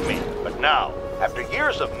demean me. But now, after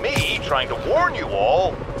years of me trying to warn you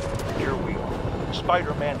all, here we are.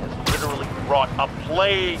 Spider-Man has literally brought a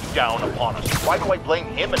plague down upon us. Why do I blame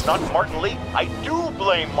him and not Martin Lee? I do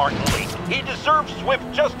blame Martin Lee. He deserves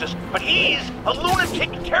swift justice, but he's a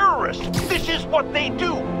lunatic terrorist. This is what they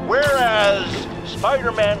do. Whereas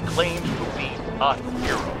Spider-Man claims to be a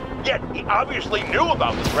hero. Yet he obviously knew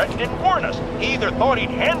about the threat and didn't warn us. He either thought he'd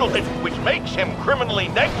handled it, which makes him criminally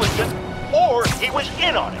negligent, or he was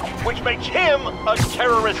in on it, which makes him a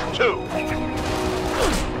terrorist too.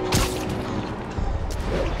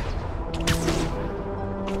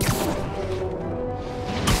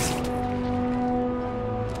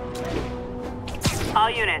 All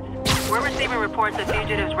units, we're receiving reports of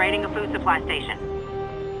fugitives raiding a food supply station.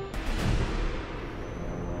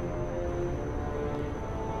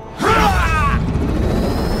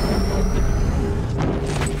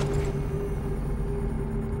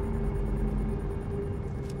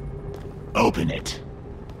 Open it.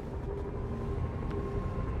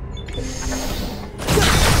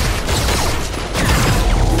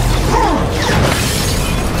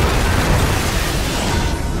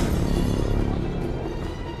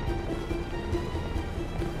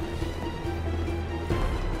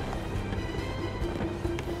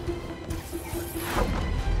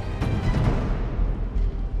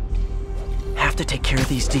 Have to take care of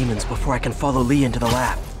these demons before I can follow Lee into the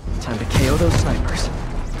lab. Time to KO those snipers.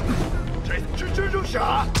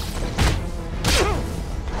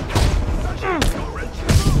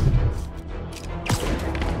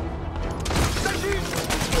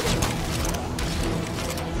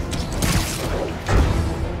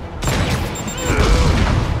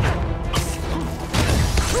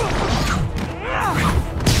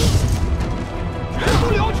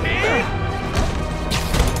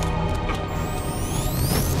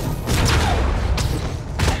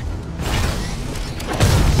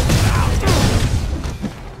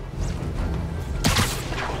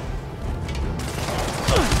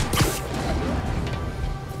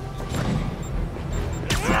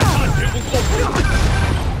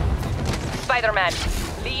 Spider-Man,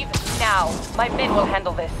 leave now. My men will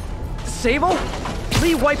handle this. Sable?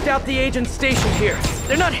 Lee wiped out the agents stationed here.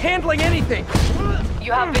 They're not handling anything.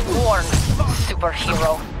 You have been warned,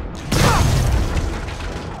 superhero.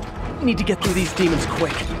 Need to get through these demons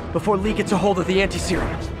quick, before Lee gets a hold of the anti-serum.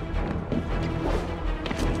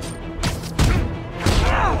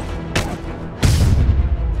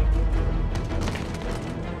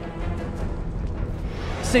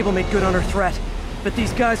 Sable made good on her threat, but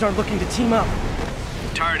these guys aren't looking to team up.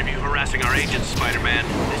 Tired of you harassing our agents, Spider-Man.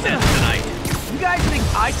 This ends tonight. You guys think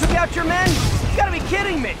I took out your men? You gotta be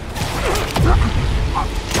kidding me!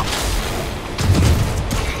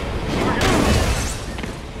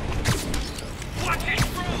 Watch it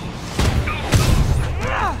through!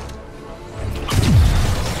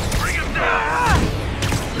 Bring him down!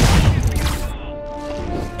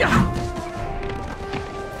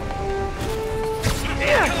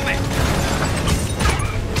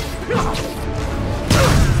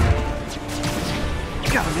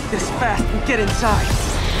 Gotta make this fast and get inside.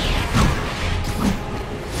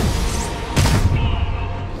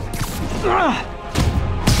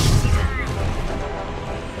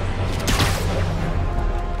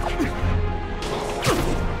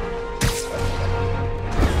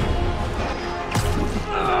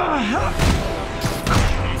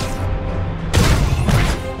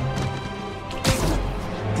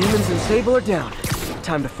 Demons and Sable are down.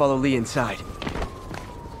 Time to follow Lee inside.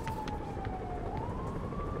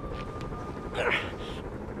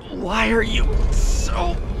 Why are you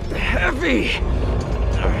so heavy?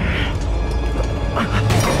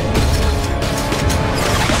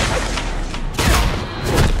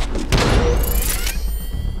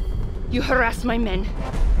 You harass my men,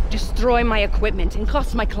 destroy my equipment, and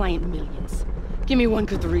cost my client millions. Give me one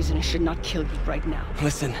good reason I should not kill you right now.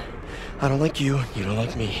 Listen, I don't like you, you don't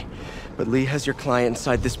like me. But Lee has your client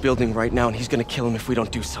inside this building right now, and he's gonna kill him if we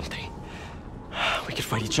don't do something. We could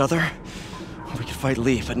fight each other, or we could fight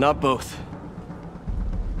Lee, but not both.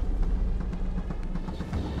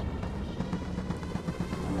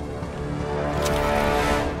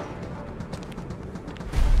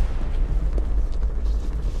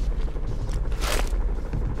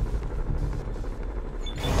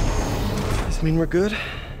 Does this mean we're good?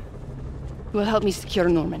 You will help me secure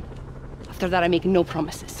Norman. After that, I make no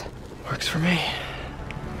promises. Works for me.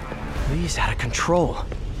 Lee's out of control.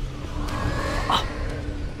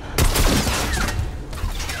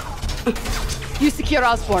 You secure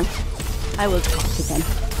Osborn. I will talk to them.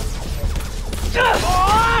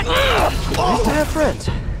 Nice to have friends.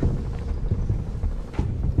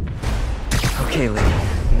 Okay,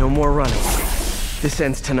 Lee. No more running. This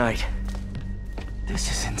ends tonight. This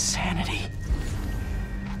is insanity.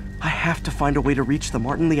 I have to find a way to reach the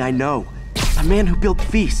Martin Lee I know. The man who built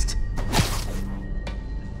Feast.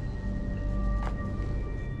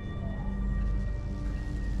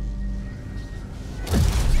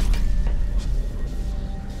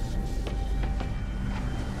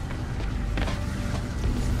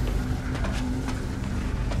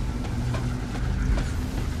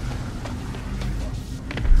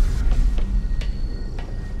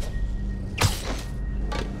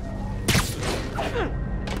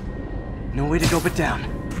 No way to go but down.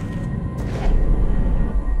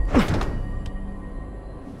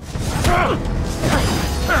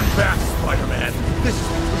 Turn back, Spider-Man. This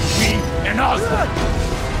is me and Osborn.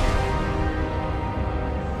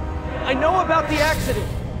 I know about the accident.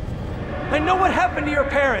 I know what happened to your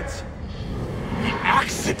parents. The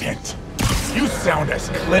accident? You sound as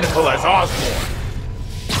clinical as Osborn.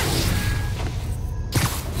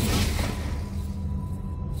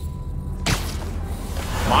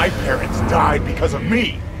 My parents died because of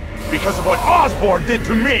me. Because of what Osborn did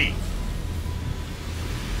to me.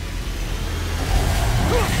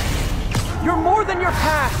 You're more than your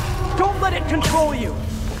past. Don't let it control you.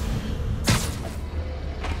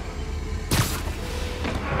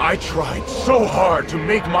 I tried so hard to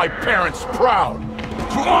make my parents proud,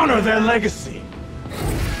 to honor their legacy.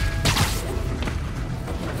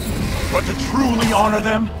 But to truly honor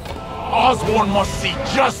them, Osborn must see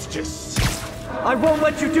justice. I won't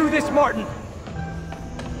let you do this, Martin.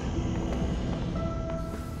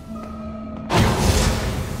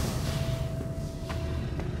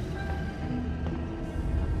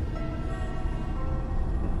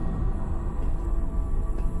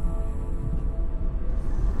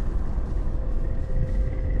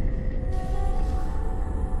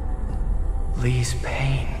 Lee's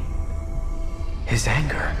pain, his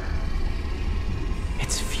anger,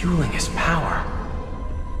 it's fueling his power.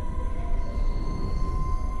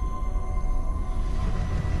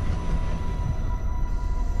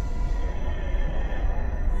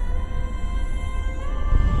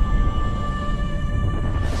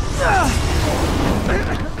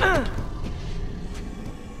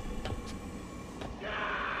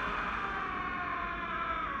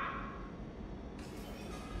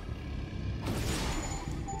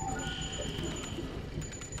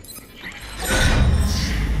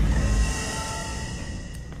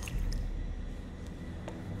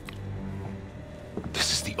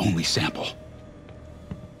 only sample.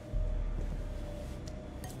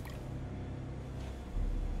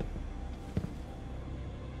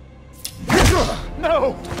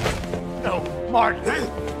 No! No, Martin!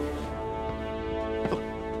 Look,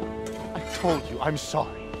 I told you I'm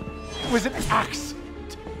sorry. It was an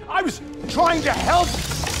accident. I was trying to help.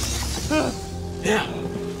 Yeah.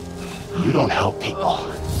 You don't help people.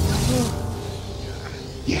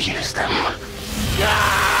 You use them.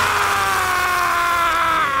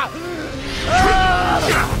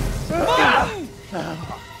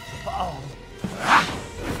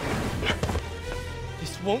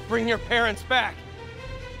 This won't bring your parents back.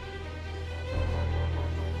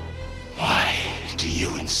 Why do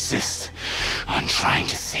you insist on trying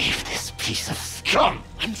to save this piece of scum?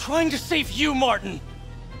 I'm trying to save you, Martin.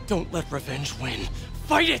 Don't let revenge win.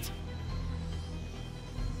 Fight it!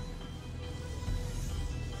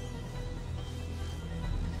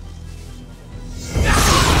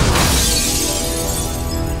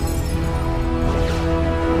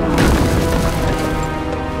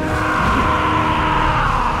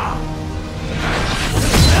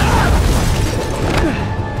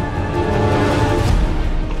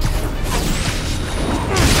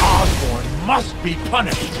 Must be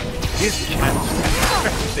punished. His cats have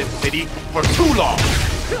infested this city for too long.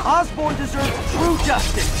 Osborn deserves true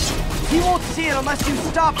justice. He won't see it unless you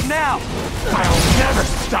stop now. I'll never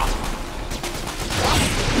stop.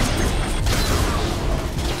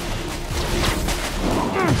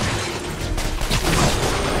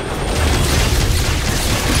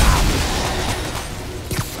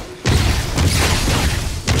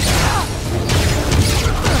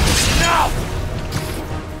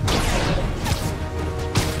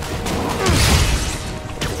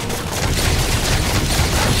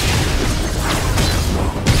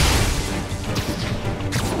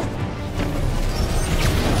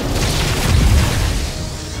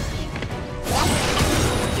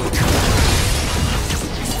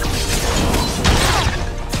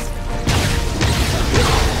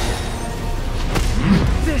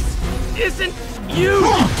 Isn't you!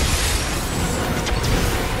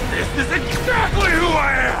 This is exactly who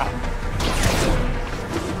I am!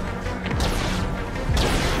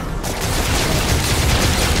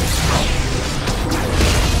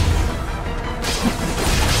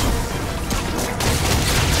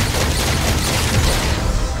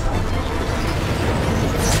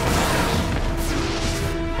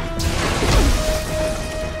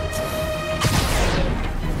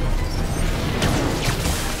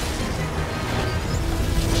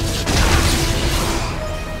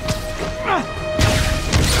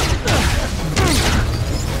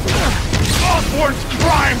 Osborn's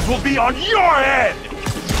crimes will be on your head!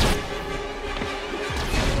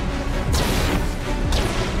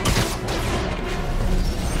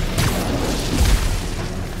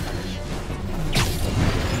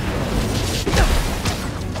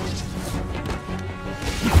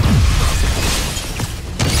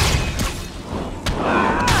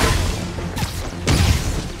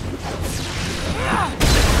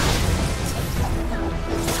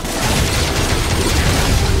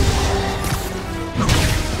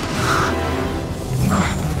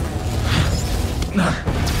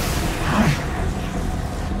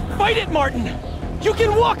 Fight it, Martin! You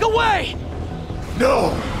can walk away!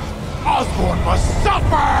 No! Osborn must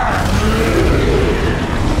suffer!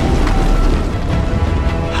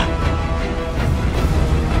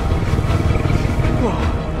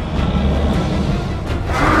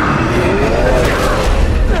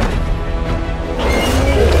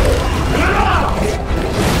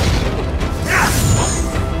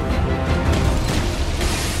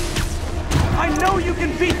 I know you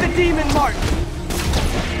can beat the demon, Martin!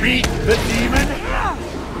 Beat the demon?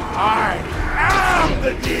 I am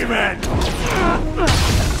the demon!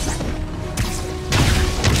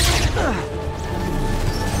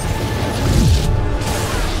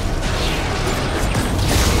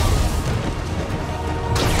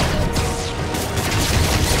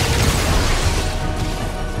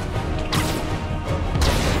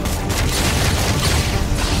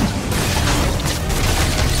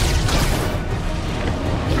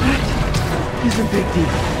 He's a big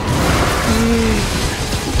deal.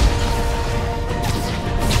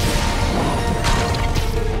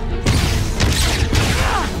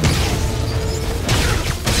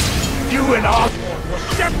 You and Osborn will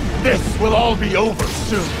ship. This will all be over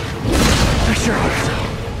soon. I sure hope so.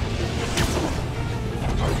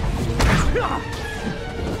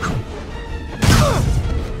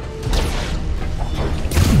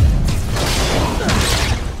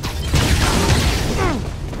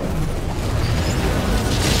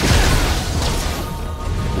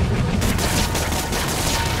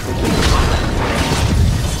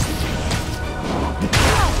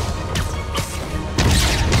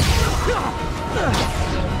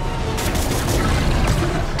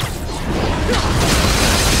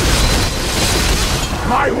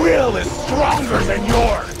 will is stronger than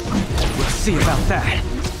yours! We'll see about that.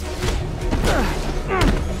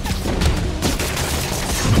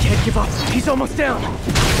 Can't give up. He's almost down.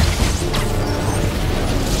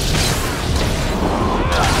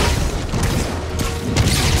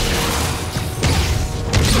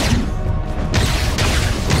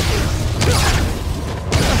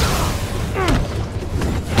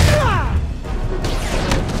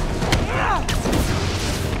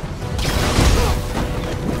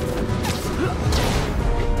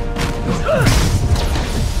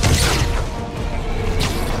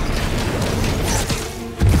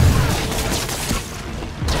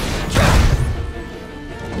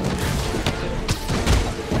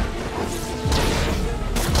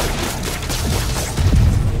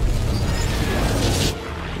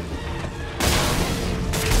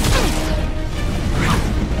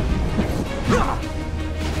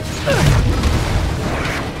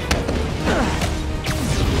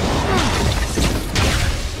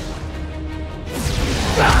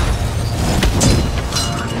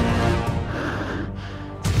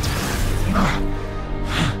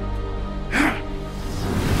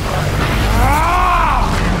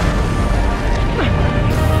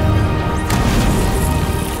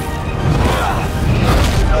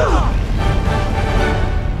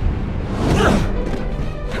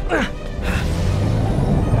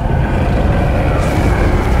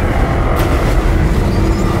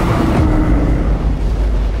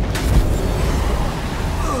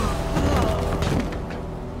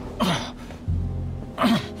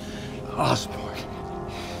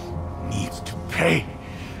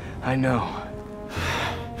 I know.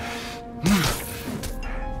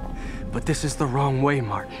 But this is the wrong way,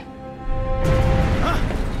 Martin.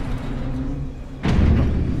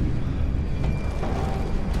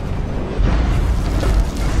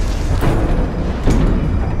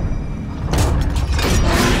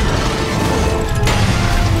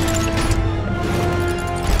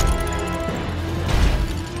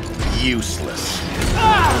 Useless.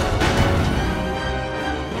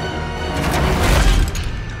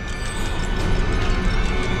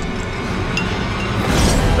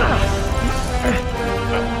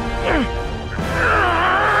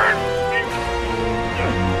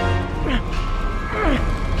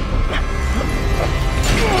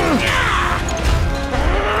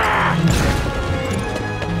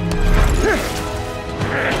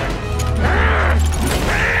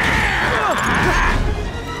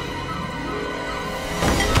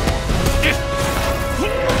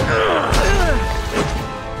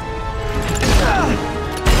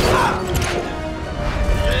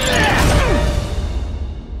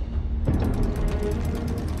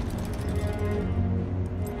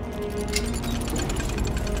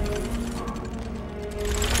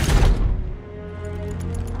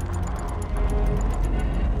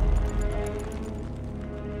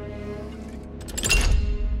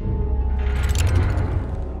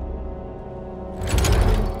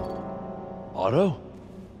 Otto?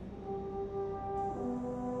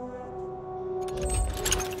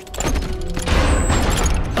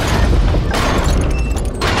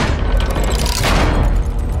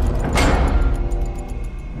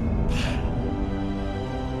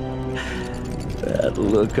 That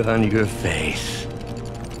look on your face.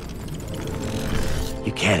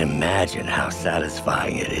 You can't imagine how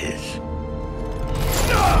satisfying it is.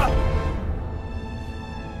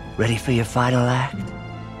 Ready for your final act?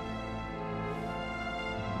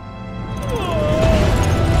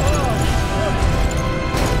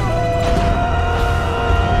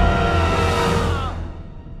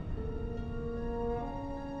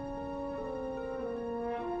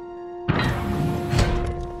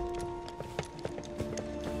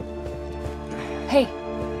 Hey.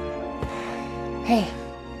 Hey.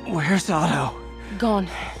 Where's Otto? Gone.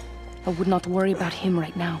 I would not worry about him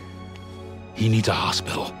right now. He needs a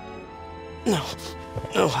hospital. No.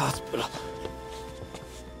 No hospital.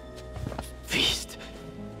 Feast.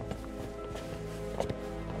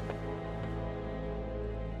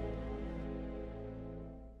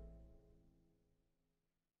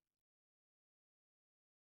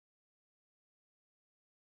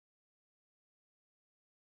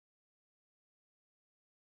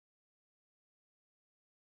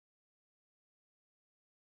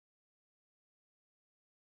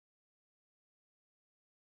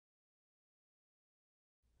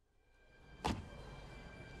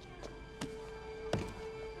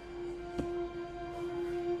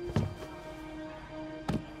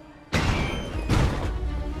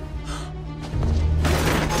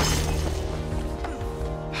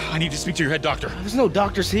 I need to speak to your head doctor. There's no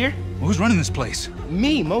doctors here. Well, who's running this place?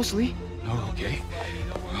 Me, mostly. Oh, okay.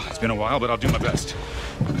 Well, it's been a while, but I'll do my best.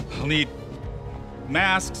 I'll need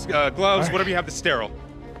masks, gloves, whatever you have that's sterile.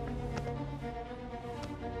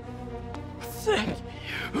 Thank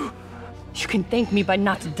you. You can thank me by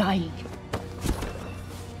not dying.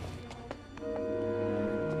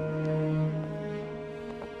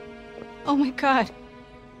 Oh my God.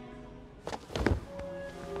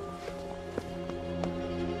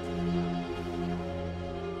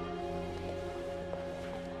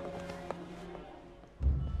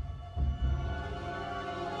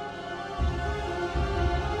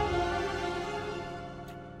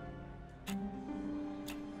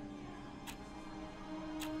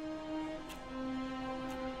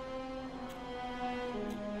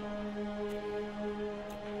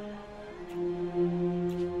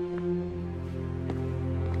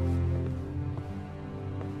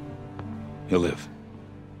 He'll live,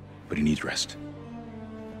 but he needs rest.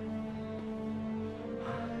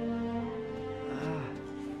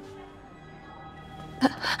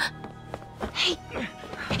 Hey,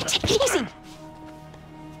 take it easy.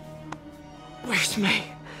 Where's May?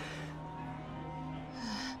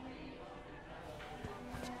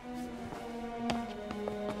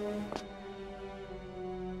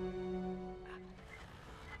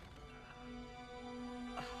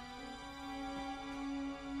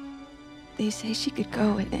 They say she could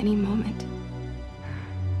go at any moment.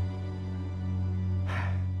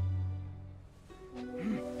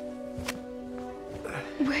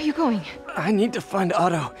 Where are you going? I need to find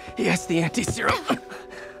Otto. He has the anti-serum. I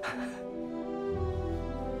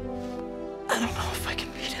don't know if I can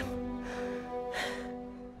beat him.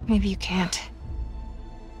 Maybe you can't.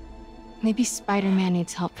 Maybe Spider-Man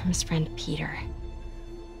needs help from his friend Peter.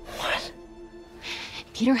 What?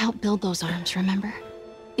 Peter helped build those arms, remember?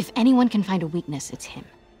 If anyone can find a weakness, it's him.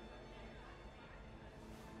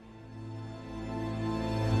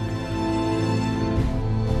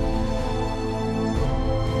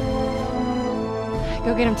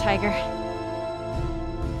 Go get him, Tiger.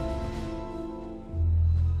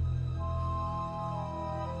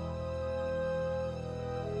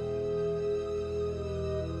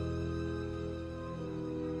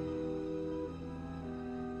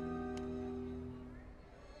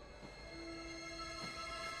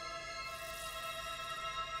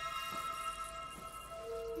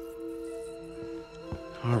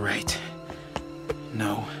 All right.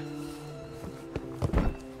 No.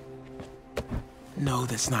 No,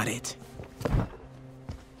 that's not it.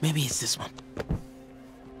 Maybe it's this one.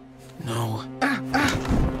 No.